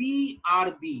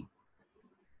PRB.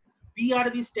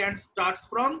 PRB starts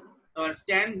from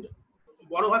stand,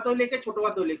 বড় হাতেও লেখে ছোট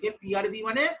হাতেও লেখে, পিআরবি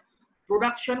মানে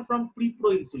production from pre pro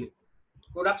insulin.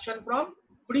 Production from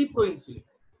pre pro insulin,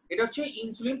 এটা হচ্ছে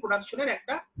ইনসুলিন প্রোডাকশনের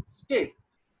একটা স্টেপ।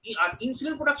 আর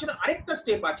ইনসুলিন প্রোডাকশনের আরেকটা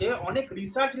স্টেপ আছে, অনেক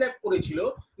রিসার্চ ল্যাব করেছিল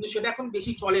কিন্তু সেটা এখন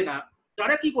বেশি চলে না।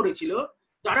 তারা কি করেছিল?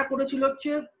 তারা করেছিল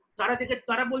হচ্ছে,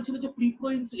 তারা বলছিল যে প্রি প্রো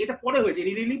ইনসুলিন, এটা পরে হয়েছে,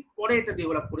 রিলি পরে এটা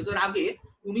ডেভেলপ করেছে। তার আগে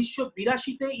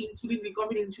 1982-তে ইনসুলিন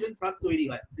রিকম্বিনেন্ট ইনসুলিন ফার্স্ট তৈরি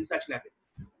হয় রিসার্চ ল্যাবে।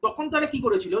 তখন তারা কি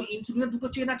করেছিল? ইনসুলিনের দুটো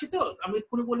চেন আছে, তো আমি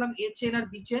এক্ষুনি বললাম এ চেন আর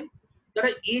বি চেন, তারা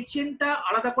এ চেনটা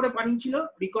আলাদা করে বানিয়েছিল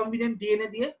রিকম্বিনেন্ট ডিএনএ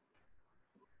দিয়ে,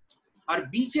 আর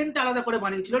বি চেনটা আলাদা করে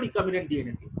বানিয়েছিল রিকম্বিনেন্ট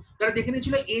ডিএনএ দিয়ে। তারা দেখে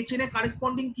নিয়েছিল এ চেনে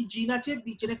কারেসপন্ডিং কি জিন আছে,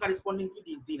 বি চেনে কারেসপন্ডিং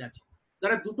কি জিন আছে।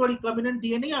 তারা দুটো রিকম্বিনেন্ট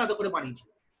ডিএনএ আলাদা করে বানিয়েছিল।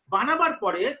 বানাবার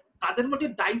পরে তাদের মধ্যে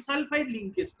ডাইসালফাইড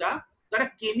লিঙ্কেজটা তারা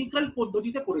কেমিক্যাল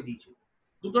পদ্ধতিতে করে দিয়েছিল।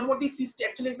 দুটোর মধ্যে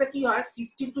অ্যাকচুয়ালি এটা কি হয়?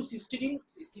 সিস্টিন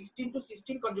টু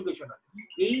সিস্টিন কনজুগেশন হয়।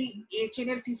 এই এ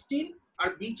চেনের সিস্টিন আর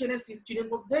বি চেনের সিস্টিনের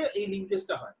মধ্যে এই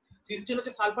লিঙ্কেজটা হয়। সিস্টিন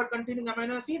হচ্ছে সালফার কন্টেইনিং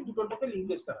অ্যামাইনো অ্যাসিড, দুটোর মধ্যে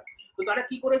লিঙ্কেজটা হয়। তো তারা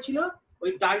কি করেছিল? ওই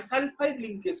ডাইসালফাইড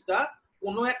লিঙ্কেজটা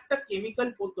কোনো একটা কেমিক্যাল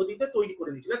পদ্ধতিতে তৈরি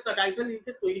করে দিয়েছিল। ডাইসাল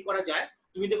লিঙ্কেজ তৈরি করা যায়,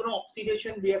 তুমি যদি কোনো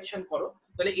অক্সিডেশন রিঅ্যাকশন করো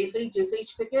তাহলে এসএইচ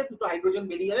থেকে দুটো হাইড্রোজেন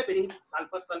বেরিয়ে যাবে, বেরিয়ে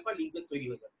সালফার লিঙ্কেজ তৈরি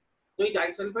হয়ে যাবে। তো এই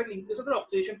ডাইসালফাইড লিঙ্কেজটা তারা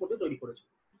অক্সিডেশন করতে তৈরি করেছে,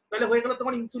 তাহলে হয়ে গেল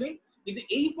তোমার ইনসুলিন। কিন্তু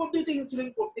এই পদ্ধতিতে ইনসুলিন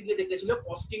করতে গিয়ে দেখেছিল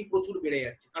কস্টিং প্রচুর বেড়ে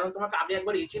যাচ্ছে, কারণ তোমাকে আগে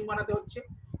একবার এ চেন বানাতে হচ্ছে,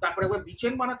 তারপর একবার বি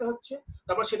চেন বানাতে হচ্ছে,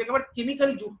 তারপর সেটাকে আবার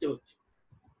কেমিক্যালি জুড়তে হচ্ছে।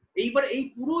 এইবার এই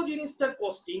পুরো জিনিসটার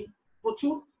কস্টিং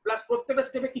প্রচুর, প্লাস প্রত্যেকটা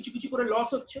স্টেপে কিছু কিছু করে লস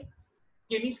হচ্ছে।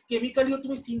 কেমিক্যালিও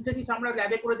তুমি সিনথেসিস আমরা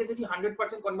ল্যাবে করে দেখেছি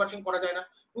 100% কনভার্সন করা যায় না,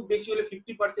 খুব বেশি হলে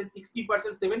 50%,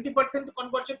 60%, 70%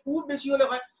 কনভার্সন খুব বেশি হলে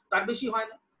হয়, তার বেশি হয়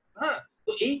না। হ্যাঁ,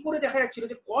 তো এই করে দেখা যাচ্ছিল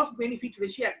যে কস্ট বেনিফিট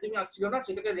রেশিও একদমই আসছিল না।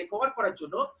 সেটাকে রিকভার করার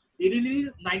জন্য এরিলি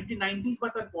 1990s বা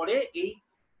তার পরে এই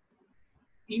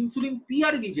ইনসুলিন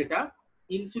পিআরবি, যেটা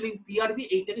ইনসুলিন পিআরবি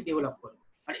এইটাকে ডেভেলপ করে।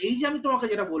 আর এই যে আমি তোমাকে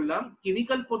যেটা বললাম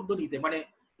কেমিক্যাল পদ্ধতিতে, মানে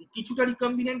কিছুটা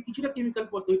রিকম্বিনেন্ট কিছুটা কেমিক্যাল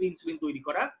পদ্ধতিতে ইনসুলিন তৈরি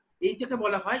করা, এইটাকে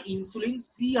বলা হয় ইনসুলিন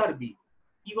সিআরবি।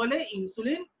 কি বলে?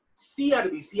 Insulin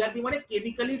CRB. সিআরবি মানে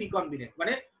কেমিক্যালি রিকম্বিনেন্ট,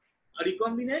 মানে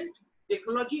recombinant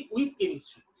technology with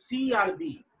chemistry,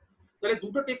 CRB. তাহলে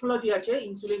দুটো টেকনোলজি আছে,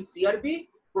 insulin CRB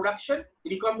production,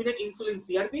 recombinant insulin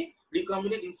CRB,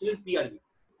 recombinant insulin PRB.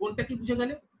 কোনটা কি বুঝে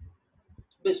গেলে?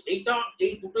 বেশ,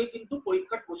 এই দুটোই কিন্তু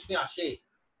পরীক্ষার প্রশ্নে আসে।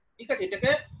 ঠিক আছে,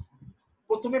 এটাকে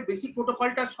প্রথমে বেসিক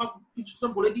প্রোটোকলটা সব কিছু তো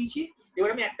বলে দিয়েছি,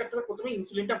 এবার আমি একটা একটা প্রথমে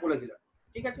ইনসুলিনটা বলে দিলাম।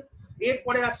 ঠিক আছে,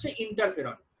 এরপরে আসছে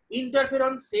interferon.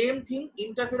 Interferon same thing.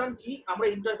 Interferon কি? আমরা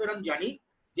ইন্টারফেরন জানি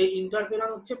যে ইন্টারফেরন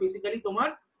হচ্ছে বেসিক্যালি তোমার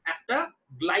একটা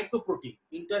গ্লাইকোপ্রোটিন।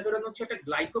 ইন্টারফেরন হচ্ছে একটা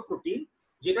গ্লাইকোপ্রোটিন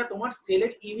যেটা তোমার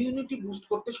সেলের ইমিউনিটি বুস্ট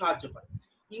করতে সাহায্য করে।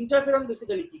 ইন্টারফেরন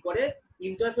বেসিক্যালি কি করে?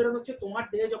 ইন্টারফেরন হচ্ছে তোমার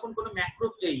দেহে যখন কোনো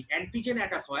ম্যাক্রোফেজ অ্যান্টিজেন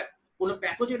অ্যাটাক হয়, কোনো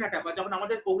প্যাথোজেন অ্যাটাক হয়, যখন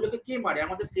আমাদের ওগুলোকে কে মারে?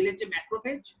 আমাদের সেলের যে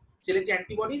ম্যাক্রোফেজ, সেলের যে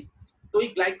অ্যান্টিবডিজ। তো এই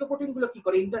গ্লাইকোপ্রোটিন গুলো কি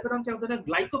করে? ইন্টারফেরন হচ্ছে এক ধরনের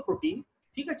গ্লাইকোপ্রোটিন,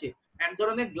 ঠিক আছে, এক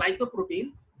ধরনের গ্লাইকোপ্রোটিন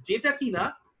যেটা কিনা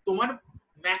তোমার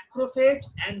ম্যাক্রোফেজ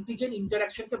অ্যান্টিজেন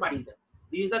ইন্টারঅ্যাকশনকে বাড়িয়ে দেয়।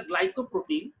 দিস ইজ আ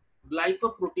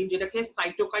গ্লাইকোপ্রোটিন যেটাকে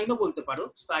সাইটোকাইনও বলতে পারো,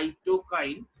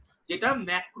 সাইটোকাইন, যেটা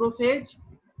ম্যাক্রোফেজ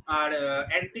আর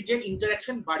অ্যান্টিজেন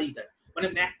ইন্টারঅ্যাকশন বাড়িয়ে দেয়। মানে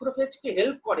ম্যাক্রোফেজকে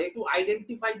হেল্প করে টু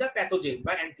আইডেন্টিফাই দ্য প্যাথোজেন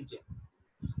বা অ্যান্টিজেন।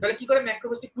 তাহলে কি করে?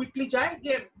 ম্যাক্রোফেজটি কুইকলি যায়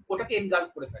যে ওটাকে এনগাল্ফ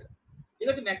করে ফেলে। ঠিক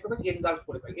আছে, ম্যাক্রোফেজ এনগাল্ফ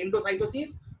করে ফেলে, এন্ডোসাইটোসিস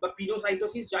বা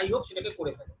পিনোসাইটোসিস যাই হোক সেটাকে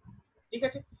করে ফেলে। ঠিক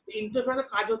আছে, ইন্টারফেরনের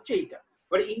কাজ হচ্ছে এইটা।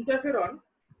 এবার ইন্টারফেরন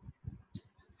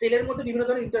সেলের মধ্যে বিভিন্ন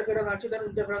ধরনের ইন্টারফেরন আছে, যেমন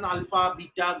ইন্টারফেরন আলফা,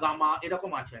 বিটা, গামা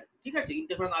এরকম আছে। ঠিক আছে,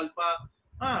 ইন্টারফেরন আলফা,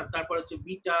 হ্যাঁ, তারপর হচ্ছে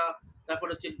বিটা, তারপর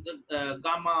হচ্ছে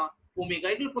গামা, ওমেগা,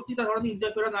 এগুলো প্রত্যেকটা ধরনের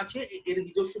ইন্টারফেরন আছে, এর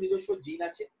নিজস্ব নিজস্ব জিন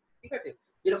আছে। ঠিক আছে,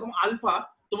 এরকম আলফা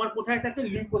তোমার কোথায় থাকে?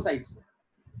 লিউকোসাইটস।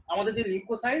 আমাদের যে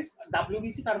লিউকোসাইটস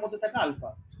ডাব্লিউবিসি তার মধ্যে থাকে আলফা।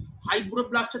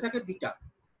 ফাইব্রোব্লাস্টে থাকে বিটা।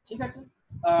 ঠিক আছে,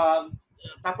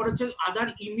 তারপর হচ্ছে আদার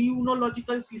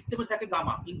ইমিউনোলজিক্যাল সিস্টেমে থাকে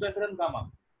গামা, ইন্টারফেরন গামা।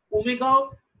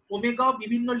 ওমেগাও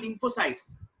বিভিন্ন লিম্ফোসাইটস।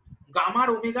 গামার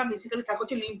ওমেগা বেসিক্যালি থাকে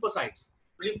হচ্ছে লিম্ফোসাইটস।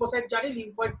 লিম্ফোসাইট জানি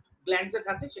লিম্ফয়েড গ্ল্যান্ডসে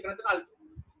থাকে, সেখানে থাকে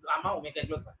গামা ওমেগা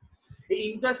এগুলো থাকে। এই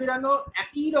ইন্টারফেরনও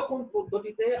একই রকম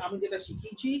পদ্ধতিতে, আমি যেটা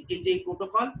শিখিয়েছি এই যে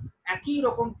প্রোটোকল, একই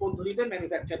রকম পদ্ধতিতে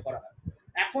ম্যানুফ্যাকচার করা হয়।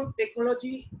 এখন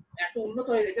টেকনোলজি এত উন্নত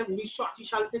হয়ে গেছে, 1980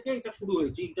 সাল থেকে এটা শুরু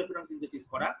হয়েছে ইন্টারফেরন সিনথেসিস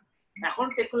করা। এখন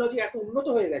টেকনোলজি এত উন্নত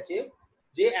হয়ে গেছে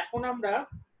যে এখন আমরা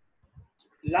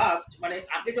লাস্ট, মানে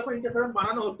আগে যখন ইন্টারফেরন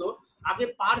বানানো হতো, আগে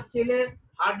পার সেলে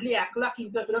হার্ডলি 1 লাখ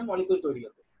ইন্টারফেরন মলিকুল তৈরি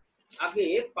হতো। আগে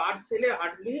পার সেলে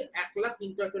হার্ডলি 1 লাখ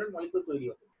ইন্টারফেরন মলিকুল তৈরি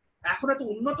হতো। এখন এত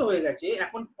উন্নত হয়ে গেছে,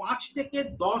 এখন 5 থেকে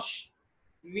 10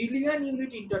 মিলিয়ন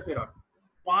ইউনিট ইন্টারফেরন,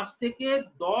 5 থেকে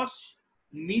 10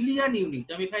 মিলিয়ন ইউনিট,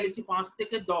 আমি এখানে লিখছি 5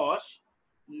 থেকে 10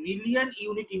 মিলিয়ন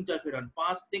ইউনিট ইন্টারফেরন,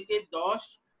 5 থেকে 10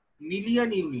 মিলিয়ন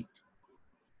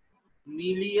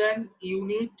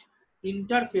ইউনিট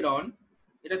ইন্টারফেরন,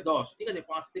 এটা 10, ঠিক আছে,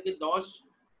 5 থেকে 10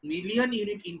 মিলিয়ন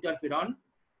ইউনিট ইন্টারফেরন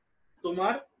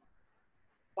তোমার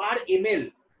পার এমএল,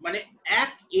 মানে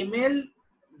 1 এমএল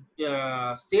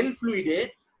সেল ফ্লুইডে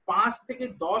 5 থেকে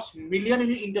 10 মিলিয়ন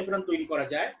ইউনিট ইন্টারফেরন তৈরি করা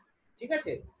যায়। ঠিক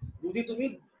আছে, যদি তুমি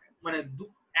মানে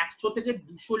 100 থেকে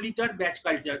 200 লিটার ব্যাচ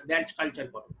কালচার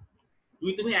করো,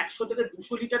 যদি তুমি 100 থেকে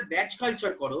 200 লিটার ব্যাচ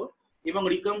কালচার করো এবং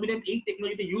রিকম্বিনেন্ট এই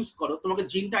টেকনোলজিটা ইউজ করো, তোমাকে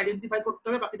জিনটা আইডেন্টিফাই করতে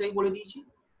হবে, বাকিটা আমি বলে দিয়েছি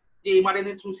যে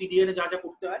এমআরএনএ থ্রু সিডিএনএ যা যা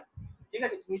করতে হয়। ঠিক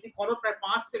আছে, তুমি যদি করো প্রায়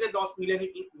 5 থেকে 10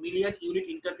 million unit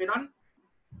interferon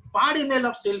per ML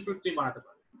of sell fluid তুমি বানাতে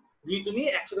পারো, যদি তুমি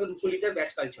 100 থেকে 200 লিটার ব্যাচ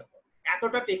কালচার করো।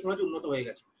 এতটা টেকনোলজি উন্নত হয়ে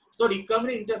গেছে। সো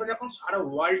রিকম্বিনেন্ট ইন্টারফেরন এখন সারা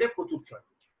ওয়ার্ল্ডে প্রচুর চলে।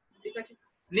 ঠিক আছে,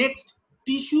 নেক্সট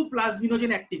টিস্যু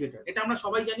প্লাজমিনোজেন অ্যাক্টিভেটর। এটা আমরা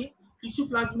সবাই জানি। টিস্যু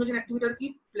প্লাজমিনোজেন অ্যাক্টিভেটর কি?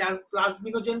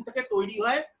 প্লাজমিনোজেন থেকে তৈরি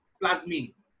হয় প্লাজমিন।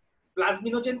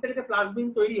 প্লাজমিনোজেন থেকে যে প্লাজমিন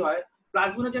তৈরি হয়,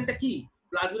 প্লাজমিনোজেনটা কি?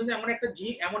 প্লাজমিনোজেন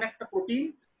এমন একটা প্রোটিন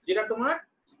যেটা তোমার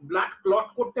ব্লাড ক্লট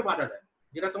করতে বাধা দেয়,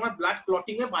 যেটা তোমার ব্লাড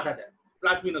ক্লটিং এ বাধা দেয়।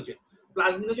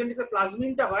 প্লাজমিনোজেন থেকে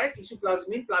প্লাজমিনটা হয় টিস্যু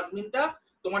প্লাজমিন। প্লাজমিনটা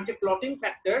তোমার যে ক্লটিং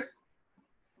ফ্যাক্টরস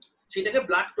সেটাকে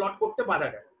ব্লাড ক্লট করতে বাধা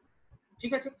দেয়।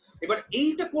 ঠিক আছে, এবার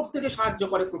এইটা করতে যে সাহায্য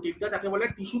করে প্রোটিনটা, তাকে বলে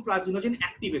tissue plasminogen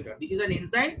activator. This is an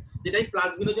enzyme যেটা এই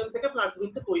প্লাজমিনোজেন থেকে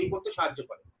প্লাজমিনকে তৈরি করতে সাহায্য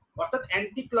করে, অর্থাৎ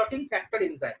অ্যান্টি ক্লটিং ফ্যাক্টর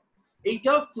এনজাইম।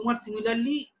 এইটাও তোমার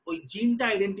সিমিলারলি ওই জিনটা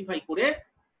আইডেন্টিফাই করে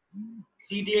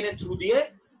সিডিএনএ থ্রু দিয়ে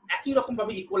একই রকম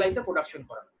ভাবে ইকোলাইতে প্রোডাকশন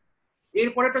করা।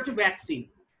 এরপরেটা হচ্ছে ভ্যাকসিন।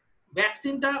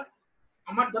 ভ্যাকসিনটা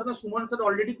আমার ধারণা সুমন স্যার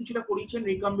অলরেডি কিছুটা করিয়েছেন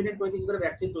রিকম্বিনেন্ট ওয়ে থেকে করে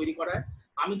ভ্যাকসিন তৈরি করা হয়।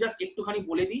 আমি জাস্ট একটুখানি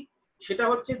বলে দিই। সেটা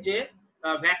হচ্ছে যে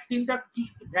ভ্যাকসিনটা কি,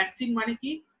 ভ্যাকসিন মানে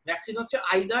কি, ভ্যাকসিন হচ্ছে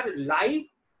either live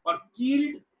or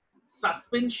killed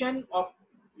suspension of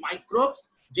microbes,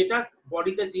 যেটা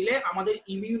বডিতে দিলে আমাদের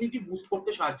ইমিউনিটি বুস্ট করতে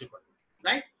সাহায্য করে,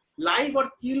 right? Live or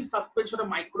killed suspension of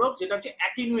microbes, যেটা হচ্ছে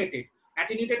অ্যাটেনুয়েটেড।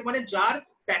 অ্যাটেনুয়েটেড মানে যার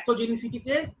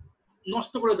প্যাথোজেনিসিটিকে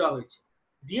নষ্ট করে দেওয়া হয়েছে,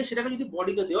 দিয়ে সেটাকে যদি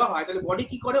বডিতে দেওয়া হয় তাহলে বডি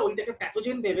কি করে, ওইটাকে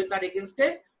প্যাথোজেন ভেবে তার এগেনস্টে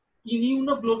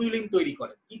ইমিউনোগ্লোবুলিন তৈরি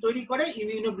করে। কি তৈরি করে?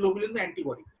 Immunoglobulin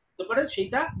antibody. তারপরে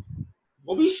সেইটা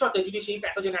ভবিষ্যতে যদি সেই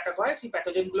প্যাথোজেন অ্যাটাক হয়, সেই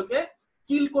প্যাথোজেন গুলোকে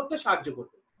কিল করতে সাহায্য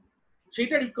করবে।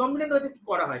 সেটা রিকম্বিনেন্ট ওয়েতে কি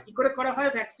করা হয়, কি করে করা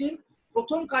হয় ভ্যাকসিন?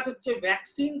 প্রথম কাজ হচ্ছে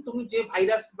ভ্যাকসিন, তুমি যে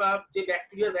ভাইরাস বা যে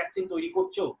ব্যাকটেরিয়ার ভ্যাকসিন তৈরি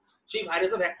করছো, সেই ভাইরাস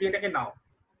বা ব্যাকটেরিয়াটাকে নাও,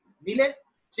 নিলে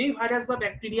সেই ভাইরাস বা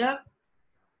ব্যাকটেরিয়া,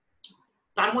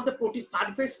 তার মধ্যে প্রোটিন,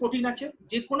 সারফেস প্রোটিন আছে।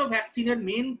 যে কোনো ভ্যাকসিনের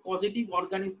main positive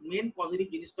organism, main positive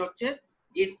জিনিসটা হচ্ছে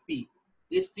এসপি।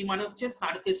 এসপি মানে হচ্ছে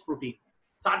সারফেস প্রোটিন।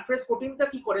 সারফেস প্রোটিনটা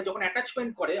কি করে, যখন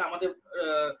অ্যাটাচমেন্ট করে আমাদের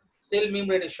সেল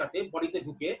মেমব্রেনের সাথে বডিতে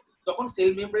ঢুকে, তখন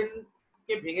সেল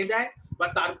মেমব্রেনকে ভেঙে দেয় বা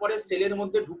তারপরে সেলের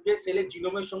মধ্যে ঢুকে সেলের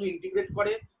জিনোমের সঙ্গে ইন্টিগ্রেট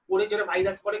করে, করে যেটা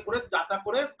ভাইরাস করে, করে যাতা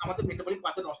করে আমাদের মেটাবলিক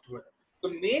পাথে নষ্ট করে দেয়। তো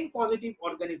মেন পজিটিভ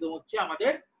অর্গানিজম হচ্ছে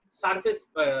আমাদের সারফেস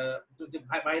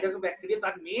ভাইরাস ও ব্যাকটেরিয়া,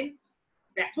 তার মেন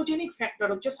প্যাথোজেনিক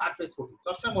ফ্যাক্টর হচ্ছে সারফেস প্রোটিন।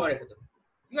 দশটা মনে রেখে দেবে,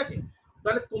 ঠিক আছে?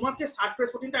 তাহলে তোমাকে সারফেস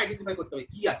প্রোটিনটা আইডেন্টিফাই করতে হবে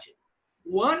কি আছে।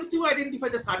 Once you identify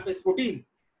the surface protein,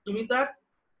 তুমি তার,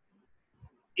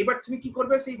 এবার তুমি কি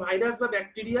করবে, সেই ভাইরাস বা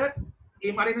ব্যাকটেরিয়ার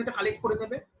এমআরএনএটা কালেক্ট করে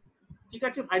নেবে, ঠিক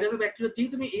আছে? ভাইরাস বা ব্যাকটেরিয়া যেই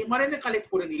তুমি এমআরএনএ কালেক্ট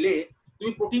করে নিলে,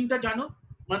 তুমি প্রোটিনটা জানো,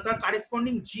 মানে তার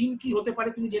কারেসপন্ডিং জিন কি হতে পারে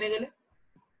তুমি জেনে গেলে,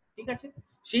 ঠিক আছে?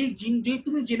 সেই জিন যেই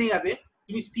তুমি জেনে যাবে,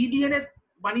 তুমি সিডিএনএ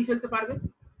বানিয়ে ফেলতে পারবে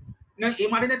না,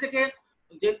 এমআরএনএ থেকে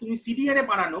যে তুমি সিডিএনএ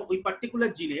বানানো ওই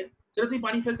পার্টিকুলার জিনের, সেটা তুমি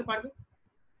বানিয়ে ফেলতে পারবে।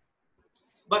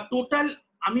 বা টোটাল,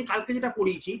 আমি কালকে যেটা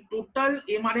পড়িয়েছি, টোটাল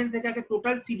এমআরএনএ থেকে আগে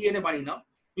টোটাল সিডিএনএ বানিয়ে নাও।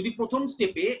 যদি প্রথম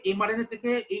স্টেপে এমআরএনএ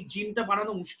থেকে এই জিনটা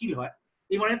বানানো মুশকিল হয়,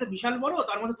 এমআরএনএ তো বিশাল বড়,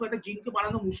 তার মধ্যে তো একটা জিনকে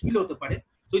বানানো মুশকিল হতে পারে,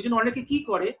 তো এই জন্য অনেকে কি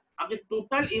করে, আপনি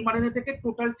টোটাল এমআরএনএ থেকে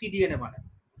টোটাল সিডিএনএ বানায়।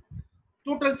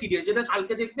 টোটাল সিডিএনএ যেটা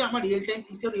কালকে দেখবে আমার রিয়েল টাইম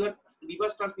পিসিআর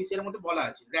রিভার্স ট্রান্সমিশনের মধ্যে বলা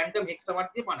আছে, র্যান্ডম হেক্সামার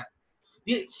দিয়ে বানায়।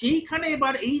 দিয়ে সেইখানে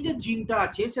এবার এই যে জিনটা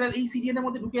আছে সেটা এই সিডিএন এর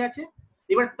মধ্যে ঢুকে আছে,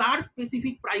 এবার তার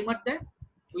স্পেসিফিক প্রাইমার দেয়,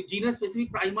 ওই জিনের স্পেসিফিক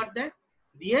প্রাইমার দেয়,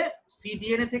 দিয়ে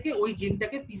সিডিএনএ থেকে ওই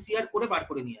জিনটাকে পিসিআর করে বার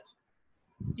করে নিয়ে আসে,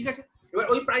 ঠিক আছে? এবার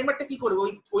ওই প্রাইমারটা কি করবে,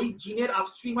 ওই ওই জিনের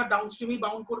আপস্ট্রিম আর ডাউনস্ট্রিমই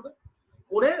বাউন্ড করবে,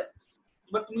 করে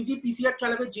এবার তুমি যে পিসিআর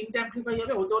চালাবে জিনটা অ্যাম্পলিফাই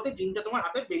হবে, হতে হতে জিনটা তোমার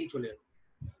হাতে বেরিয়ে চলে যাবে।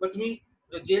 এবার তুমি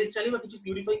জেল চালিয়ে বা কিছু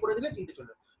পিউরিফাই করে দিলে জিনটা চলে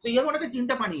যাবে। তো এইভাবে ওটাকে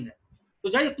জিনটা বানিয়ে নেয়। তো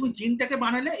যাই হোক, তুমি জিনটাকে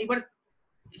বানালে, এবার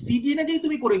সিডিএনএ যেই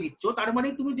তুমি করে নিচ্ছ, তার মানে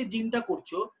তুমি যে জিনটা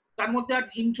করছো তার মধ্যে আর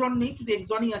ইন্ট্রন নেই, শুধু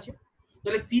এক্সনই আছে।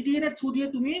 তাহলে সিডিএনএ থ্রু দিয়ে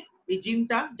তুমি এই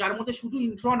জিনটা, যার মধ্যে শুধু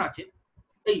ইন্ট্রন আছে,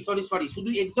 এই সরি শুধু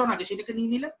এক্সন আছে, সেটাকে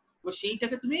নিয়ে নিলে, এবার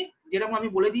সেইটাকে তুমি যেরকম আমি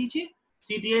বলে দিয়েছি,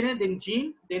 সিডিএনএ দেন জিন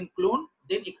দেন clone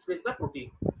then express the protein,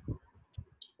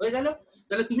 হয়ে গেল।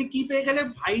 তাহলে তুমি কি পেয়ে গেলে,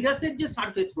 ভাইরাসের যে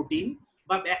সারফেস প্রোটিন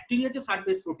বা ব্যাকটেরিয়ার যে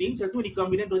সারফেস প্রোটিন, সেটা তুমি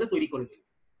রিকম্বিনেন্ট ওয়েতে তৈরি করে দিলে,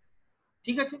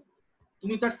 ঠিক আছে?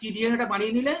 তুমি তার সিডিএনএটা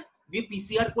বানিয়ে নিলে, দিয়ে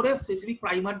পিসিআর করে স্পেসিফিক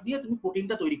প্রাইমার দিয়ে তুমি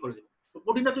প্রোটিনটা তৈরি করে দেবে। তো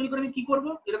প্রোটিনটা তৈরি করে আমি কি করব,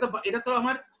 এটা তো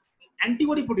আমার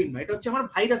অ্যান্টিবডি প্রোটিন নয়, এটা হচ্ছে আমার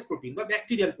ভাইরাস প্রোটিন বা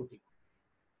ব্যাকটেরিয়াল প্রোটিন।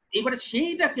 এবারে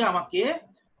সেইটাকে আমাকে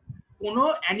কোনো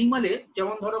অ্যানিমালে,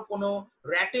 যেমন ধরো কোনো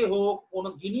র্যাটে হোক, কোনো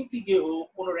গিনিপিগে হোক,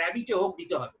 কোনো র্যাবিটে হোক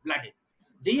দিতে হবে ব্লাডে।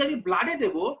 যেই আমি ব্লাডে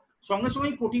দেবো, সঙ্গে সঙ্গে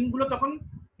প্রোটিনগুলো তখন,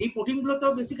 এই প্রোটিনগুলো তো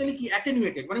বেসিক্যালি কি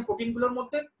অ্যাটেনুয়েটেড, মানে প্রোটিনগুলোর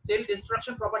মধ্যে সেল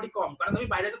ডিস্ট্রাকশন প্রপার্টি কম, কারণ আমি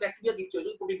ভাইরাস ব্যাকটেরিয়া দিচ্ছি,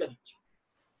 ওই প্রোটিনটা দিচ্ছি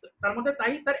তার মধ্যে,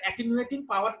 তাই তার অ্যাটেনুয়েটিং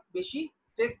পাওয়ার বেশি,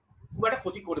 যে খুব একটা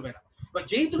ক্ষতি করবে না। বা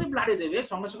যেই তুমি ব্লাডে দেবে,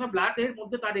 সঙ্গে সঙ্গে ব্লাডের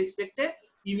মধ্যে তার রেসপেক্টে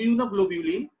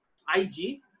ইমিউনোগ্লোবিউলিন আইজি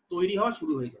তৈরি হওয়া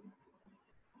শুরু হয়ে যাবে,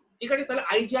 ঠিক আছে? তাহলে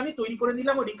আইজি আমি তৈরি করে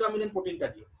দিলাম ওই রিকম্বিনেন্ট প্রোটিনটা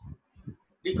দিয়ে,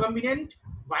 রিকম্বিনেন্ট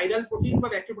ভাইরাল প্রোটিন বা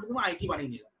ব্যাকটেরিয়া প্রোটিন আইজি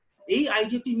বানিয়ে নিলাম। এই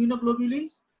আইজি হচ্ছে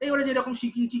ইমিউনোগ্লোবিউলিনস। এইবারে যেরকম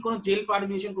শিখিয়েছি, কোনো জেল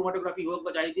পারমিউশন ক্রোমাটোগ্রাফি হোক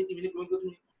বা যাই দিয়ে ইমিউনোগ্লোবিউলিন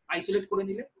তুমি আইসোলেট করে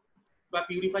নিলে বা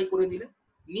পিউরিফাই করে নিলে,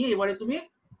 নিয়ে এবারে তুমি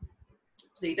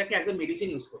সেইটাকে অ্যাজ এ মেডিসিন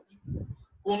ইউজ করছো।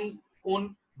 কোন কোন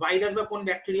ভাইরাস বা কোন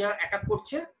ব্যাকটেরিয়া অ্যাটাক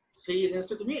করছে, সেই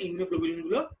এগেইনস্টে তুমি ইমিউনোগ্লোবিউলিন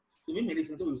গুলো তুমি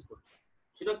মেডিসিন হিসেবে ইউজ করছো,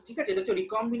 সেটা ঠিক আছে? এটা হচ্ছে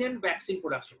রিকম্বিনেন্ট ভ্যাকসিন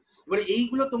প্রোডাকশন। এবারে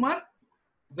এইগুলো তোমার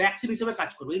ভ্যাকসিন হিসেবে কাজ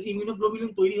করবে। এই যে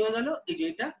ইমিউনোগ্লোবিউলিন তৈরি হয়ে গেল, এই যে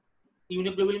এটা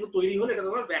ইমিউনোগ্লোবিউলিন তৈরি হলো, এটা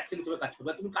তোমার ভ্যাকসিন হিসেবে কাজ করবে।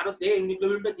 তুমি কারো দেহে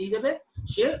ইমিউনোগ্লোবিউলিনটা দিয়ে দেবে,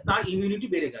 সে তার ইমিউনিটি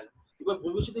বেড়ে গেল, এবার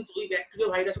ভবিষ্যতে ওই ব্যাকটেরিয়া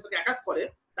ভাইরাস তাকে অ্যাটাক করে,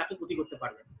 তাকে ক্ষতি করতে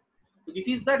পারবে না। তো this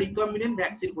is the recombinant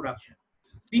vaccine production.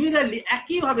 Similarly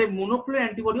একইভাবে মনোক্লোনাল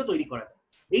অ্যান্টিবডিও তৈরি করা যায়।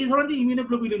 এই ধরনের যে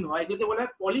ইমিউনোগ্লোবুলিন হয় এগুলোকে বলা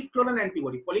হয় পলিক্লোনাল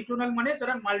অ্যান্টিবডি। পলিক্লোনাল মানে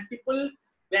যারা মাল্টিপল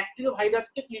ব্যাকটেরিয়া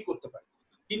ভাইরাসকে কিল করতে পারে।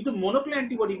 কিন্তু মনোক্লোনাল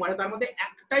অ্যান্টিবডি মানে তার মধ্যে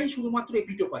একটাই শুধুমাত্র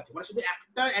এপিটোপ আছে, মানে শুধু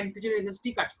একটা অ্যান্টিজেন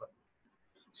এগেনস্টই কাজ করে।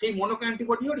 সেই মনোক্লোনাল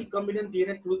অ্যান্টিবডিও রিকম্বিনেন্ট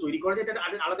ডিএনএ থ্রু তৈরি করা যায়। এটা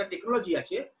আলাদা টেকনোলজি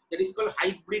আছে, that is called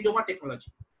hybridoma technology.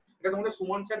 এটা তোমাদের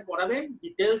সুমন স্যার পড়াবেন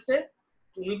ডিটেলসে,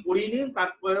 উনি পড়িয়ে নিন,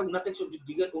 তারপরে ওনাকে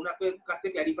কাছে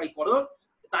ক্ল্যারিফাই করো,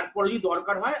 তারপরে যদি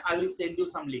দরকার হয় I will send you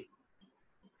some link.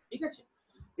 ঠিক আছে,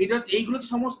 এইগুলো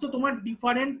সমস্ত তোমার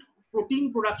different protein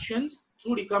productions through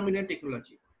recombinant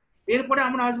technology. এরপরে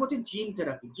আমরা আসবো হচ্ছে জিন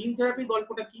থেরাপি। জিন থেরাপি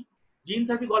গল্পটা কি? জিন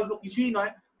থেরাপি গল্প কিছুই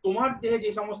নয়, তোমার দেহে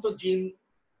যে সমস্ত জিন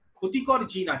ক্ষতিকর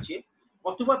জিন আছে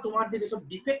অথবা তোমার যে যেসব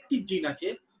ডিফেক্টিভ জিন আছে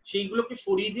সেইগুলোকে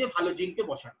সরিয়ে দিয়ে ভালো জিনকে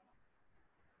বসানো।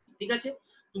 ঠিক আছে,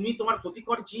 তুমি তোমার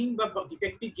ক্ষতিকর জিন বা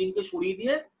ডিফেক্টিভ জিনকে সরিয়ে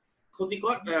দিয়ে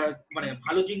ক্ষতিকর মানে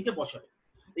ভালো জিনকে বসাবে।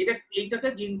 এইটাকে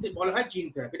জিন বলা হয় জিন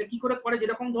থেরাপি। এটা কি করে করে?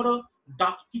 যেরকম ধরো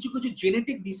কিছু কিছু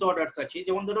জেনেটিক ডিসঅর্ডারস আছে,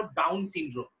 যেমন ধরো ডাউন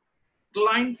সিনড্রোম,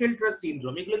 ক্লাইনফেল্টার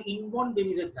সিনড্রোম, এগুলো ইনবর্ন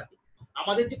বেবিজের থাকে।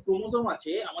 আমাদের যে ক্রোমোজোম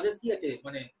আছে, আমাদের কি আছে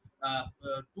মানে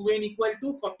 2n =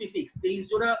 46, 23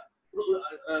 জোড়া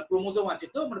ক্রোমোজোম আছে,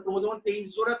 তো মানে ক্রোমোজোম 23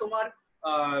 জোড়া তোমার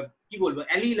কি বলবো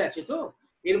অ্যালিল আছে। তো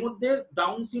এর মধ্যে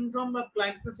ডাউন সিনড্রোম বা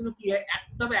ক্লাইনফেল্টার সিনড্রোম কি হয়,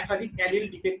 একটা বা একাধিক অ্যালিল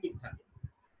ডিফেক্টিভ থাকে,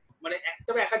 মানে একটা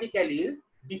বা একাধিক অ্যালিল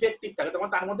ডিফেক্টিভ থাকে, তখন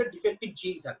তার মধ্যে ডিফেক্টিভ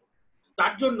জিন থাকে।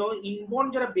 তার জন্য ইনবর্ন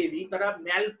যারা বেবি তারা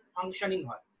ম্যাল ফাংশনিং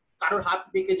হয়, কারোর হাত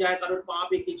বেঁকে যায়, কারোর পা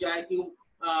বেঁকে যায়, কেউ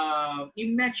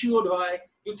ইম্যাচিওর হয়,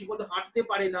 কেউ ঠিকমতো হাঁটতে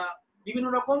পারে না, বিভিন্ন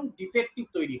রকম ডিফেক্টিভ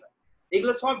তৈরি হয়।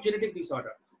 এগুলো সব জেনেটিক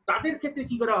ডিসঅর্ডার। তাদের ক্ষেত্রে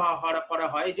কি করা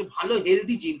হয়, যে ভালো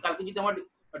হেলদি জিন, কালকে যদি আমার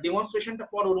ডেমনস্ট্রেশনটা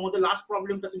পড়ো ওর মধ্যে লাস্ট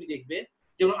প্রবলেমটা তুমি দেখবে,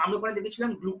 যেমন আমি ওখানে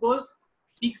দেখেছিলাম গ্লুকোজ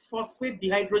 6-ফসফেট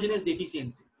ডিহাইড্রোজেনেস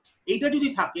ডেফিসিয়েন্সি। এইটা যদি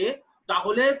থাকে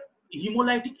তাহলে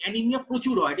হিমোলাইটিক অ্যানিমিয়া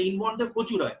প্রচুর হয়, এটা ইনবর্নদের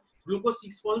প্রচুর হয় গ্লুকোজ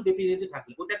 6-ফসফেট ডেফিসিয়েন্সি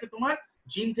থাকলে। ওটাকে তোমার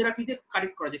জিন থেরাপিতে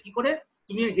কারেক্ট করা যায়। কি করে?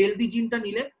 তুমি হেলদি জিনটা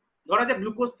নিলে, ধরা যায়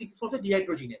গ্লুকোজ 6-ফসফেট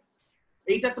ডিহাইড্রোজেনেস,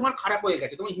 এইটা তোমার খারাপ হয়ে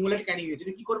গেছে, তোমার হিমোলাইটিক অ্যানিমিয়া,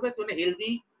 তুমি কি করবে? তুমি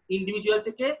হেলদি ইন্ডিভিজুয়াল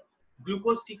থেকে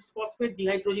গ্লুকোজ 6-ফসফেট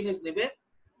ডিহাইড্রোজেনেস নেবে।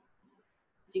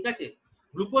 ঠিক আছে,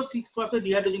 গ্লুকোজ 6-ফসফেট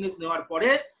ডিহাইড্রোজেনেস নেওয়ার পরে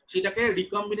সেটাকে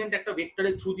রিকম্বিনেন্ট একটা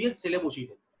ভেক্টরের থ্রু দিয়ে সেলে বসিয়ে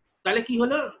দেবে। তাহলে কি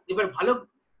হলো, এবার ভালো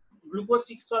গ্লুকোজ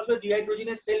 6-ফসফেট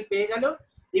ডিহাইড্রোজেনেস সেল পেয়ে গেল।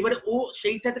 এবারে ও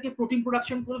সেইটা থেকে প্রোটিন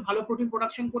প্রোডাকশন করবে, ভালো প্রোটিন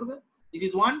প্রোডাকশন করবে। This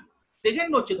is one.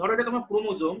 সেকেন্ড হচ্ছে, ধরো এটা তোমার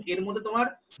ক্রোমোজোম, এর মধ্যে তোমার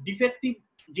ডিফেক্টিভ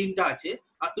জিনটা আছে,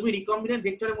 আর তুমি রিকম্বিনেন্ট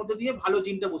ভেক্টরের মধ্যে দিয়ে ভালো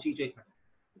জিনটা বসিয়েছো এখানে,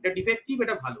 এটা ডিফেক্টিভ,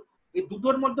 এটা ভালো, এই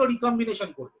দুটোর মধ্যে রিকম্বিনেশন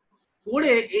করবে,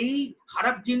 করে এই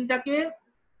খারাপ জিনটাকে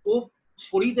ও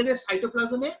সরিয়ে দেবে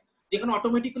সাইটোপ্লাজমে, যেখানে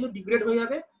অটোমেটিক্যালি ডিগ্রেড হয়ে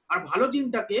যাবে, আর ভালো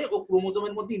জিনটাকে ও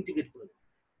ক্রোমোজোমের মধ্যে ইন্টিগ্রেট করবে।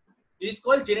 This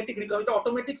called genetic recombination. এটা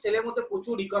অটোমেটিক, সেলের মধ্যে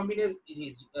প্রচুর রিকম্বিনেজ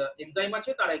এনজাইম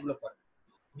আছে, তারা এগুলো করে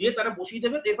দিয়ে তারা বসিয়ে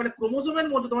দেবে। এর ফলে ক্রোমোজোমের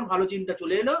মধ্যে তোমার ভালো জিনটা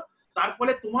চলে এলো, তার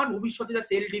ফলে তোমার ভবিষ্যতে যা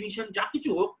সেল ডিভিশন যা কিছু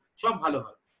হোক সব ভালো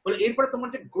হবে। ফলে এরপরে তোমার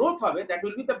যে গ্রোথ হবে that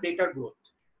will be the better growth.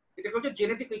 এটা হচ্ছে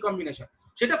জেনেটিক রিকম্বিনেশন।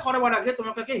 সেটা করাবার আগে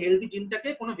তোমাকে হেলদি জিনটাকে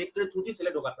কোনো ভেক্টরের থ্রু দিয়ে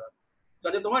সেলে ঢোকাতে হবে,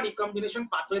 যাতে তোমার রিকম্বিনেশন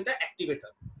পাথওয়েটা অ্যাক্টিভেট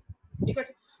হয়। ঠিক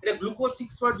আছে, এটা glucose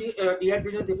 6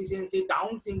 dehydrogenase deficiency,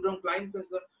 down syndrome,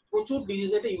 ক্লাইনফেল্টার, প্রচুর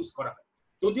ডিজিজে এটা ইউজ করা হয়।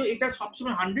 যদিও এটা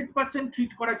সবসময় 100%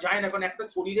 ট্রিট করা যায় না, কারণ একটা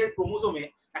শরীরের ক্রোমোজোমে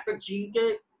একটা জিনকে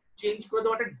চেঞ্জ করে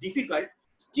দেওয়াটা ডিফিকাল্ট,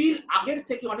 স্টিল আগের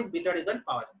থেকে অনেক বেটার রেজাল্ট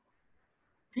পাওয়া যায়।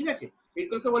 ঠিক আছে,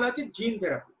 এগুলোকে বলা হচ্ছে জিন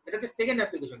থেরাপি। এটা হচ্ছে সেকেন্ড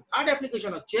অ্যাপ্লিকেশন। থার্ড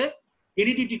অ্যাপ্লিকেশন হচ্ছে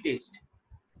হেরিডিটি টেস্ট।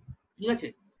 ঠিক আছে,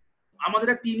 আমাদের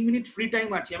 3 মিনিট ফ্রি টাইম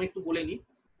আছে, আমি একটু বলে নিই।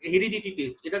 হেরিডিটি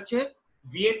টেস্ট, এটা হচ্ছে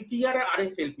VNTR আর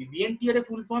RFLP। VNTR এর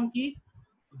ফুল ফর্ম কি?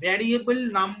 Variable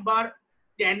number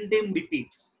tandem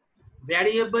repeats,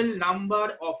 variable number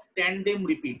of tandem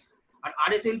repeats. R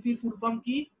RFLP full form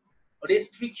কি?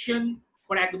 Restriction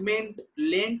fragment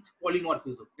length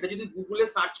polymorphism. এটা যদি গুগলে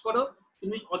সার্চ করো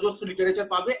তুমি অজস্র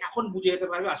লিটারেচার পাবে, এখন বুঝে যেতে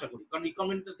পারবে আশা করি, কারণ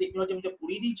রিকমেন্ডেড টেকনোলজি আমি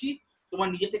পড়িয়ে দিয়েছি, তোমার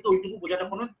নিজে থেকে ওইটুকু বোঝাটা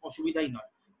কোনো অসুবিধাই নয়।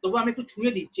 তবু আমি একটু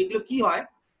ছুঁয়ে দিচ্ছি এগুলো কি হয়।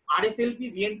 RFLP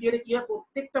VNTR কি হয়,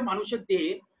 প্রত্যেকটা মানুষের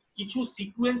দেহে কিছু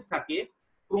সিকোয়েন্স থাকে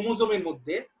ক্রোমোজোমের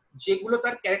মধ্যে, যেগুলো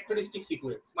তার ক্যারেক্টারিস্টিক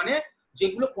সিকোয়েন্স, মানে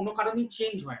যেগুলো কোনো কারণেই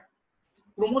চেঞ্জ হয় না।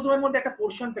 ক্রোমোজোমের মধ্যে একটা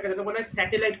পোর্শন থাকে যেটা বলে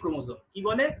স্যাটেলাইট ক্রোমোজোম। কি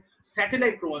বলে?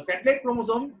 Satellite chromosome. Satellite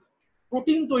chromosome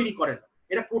protein তৈরি করে না,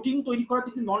 এটা প্রোটিন তৈরি করার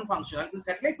দিকে নন ফাংশনাল, কিন্তু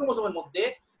স্যাটেলাইট ক্রোমোজোমের মধ্যে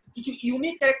কিছু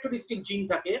ইউনিক ক্যারেক্টারিস্টিক জিন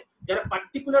থাকে, যারা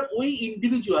পার্টিকুলার ওই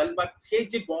ইন্ডিভিজুয়াল বা সে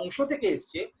যে বংশ থেকে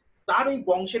এসছে তার ওই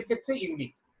বংশের ক্ষেত্রে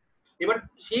ইউনিক। এবার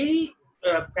সেই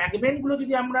ফ্র্যাগমেন্ট গুলো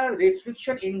যদি আমরা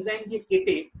রেস্ট্রিকশন এনজাইম দিয়ে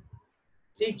কেটে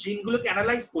সেই জিনগুলোকে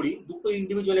অ্যানালাইজ করি দুটো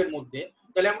ইন্ডিভিজুয়ালের মধ্যে,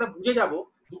 তাহলে আমরা বুঝে যাব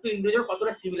দুটো ইন্ডিভিজুয়াল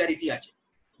কতটা সিমিলারিটি আছে।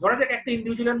 ধরা যাক একটা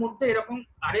ইন্ডিভিজুয়ালের মধ্যে এরকম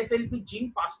RFLP জিন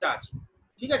 5টা আছে।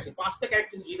 ঠিক আছে, 5টা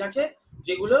ক্যারেক্টারিস্টিক জিন আছে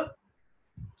যেগুলো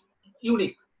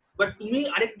ইউনিক। বাট তুমি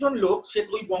আরেকজন লোক সে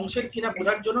ওই বংশের কিনা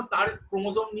বোঝার জন্য তার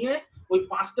ক্রোমোজোম নিয়ে ওই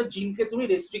 5টা জিনকে তুমি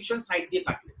রেস্ট্রিকশন সাইট দিয়ে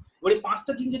কাটলে। এবার এই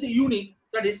 5টা জিন যদি ইউনিক,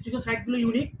 তার রেস্ট্রিকশন সাইট গুলো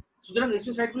ইউনিক, সুতরাং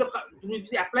রেস্ট্রিকশন সাইট গুলো তুমি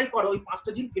যদি অ্যাপ্লাই করো ওই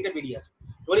 5টা জিন কেটে বেরিয়ে আসে।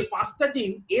 এবার এই 5টা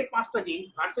জিন, এর 5টা জিন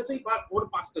ভার্সেস ওর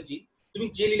 5টা জিন, তুমি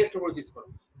জেল ইলেকট্রোফোরেসিস করো।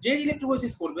 জেল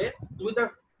ইলেকট্রোফোরেসিস করবে, তুমি তার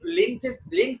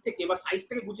লেংথ থেকে বা সাইজ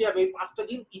থেকে বুঝে যাবে এই 5টা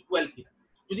জিন ইকুয়াল কিনা।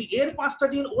 যদি এর 5টা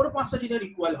জিন ওর 5টা জিনের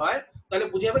ইকুয়াল হয়, তাহলে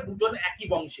বুঝে যাবে দুজন একই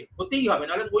বংশে, হতেই হবে,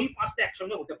 নাহলে ওই 5টা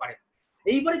একসঙ্গে হতে পারে।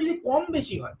 এইবারে যদি কম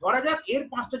বেশি হয়, ধরা যাক এর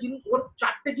 5টা জিন ওর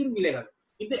 4টে জিন মিলে গেল,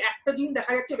 কিন্তু একটা জিন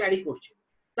দেখা যাচ্ছে ভ্যারি করছে,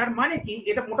 তার মানে কি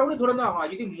এটা মোটামুটি ধরে নেওয়া হয়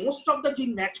যদি মোস্ট অফ দ্য জিন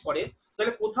ম্যাচ করে,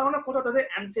 তাহলে কোথাও না কোথাও তাদের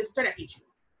অ্যানসেস্টার একই ছিল।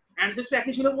 অ্যানসেস্টার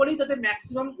একই ছিল বলেই তাদের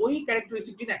ম্যাক্সিমাম ওই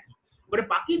ক্যারেক্টারিস্টিক জিন একই। এবারে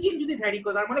বাকি জিন যদি ভ্যারি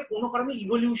করে, তার মানে কোনো কারণে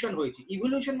ইভলিউশন হয়েছে।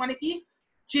 ইভলিউশন মানে কি?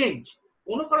 চেঞ্জ।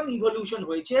 কোনো কারণে ইভলিউশন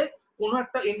হয়েছে, কোনো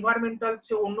একটা এনভায়রনমেন্টাল,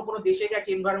 সে অন্য কোনো দেশে গেছে,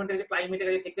 এনভায়রনমেন্টাল ক্লাইমেটে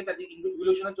গেছে থেকে তাদের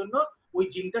ইভলিউশনের জন্য ওই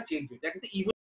জিনটা চেঞ্জ হয়েছে। That is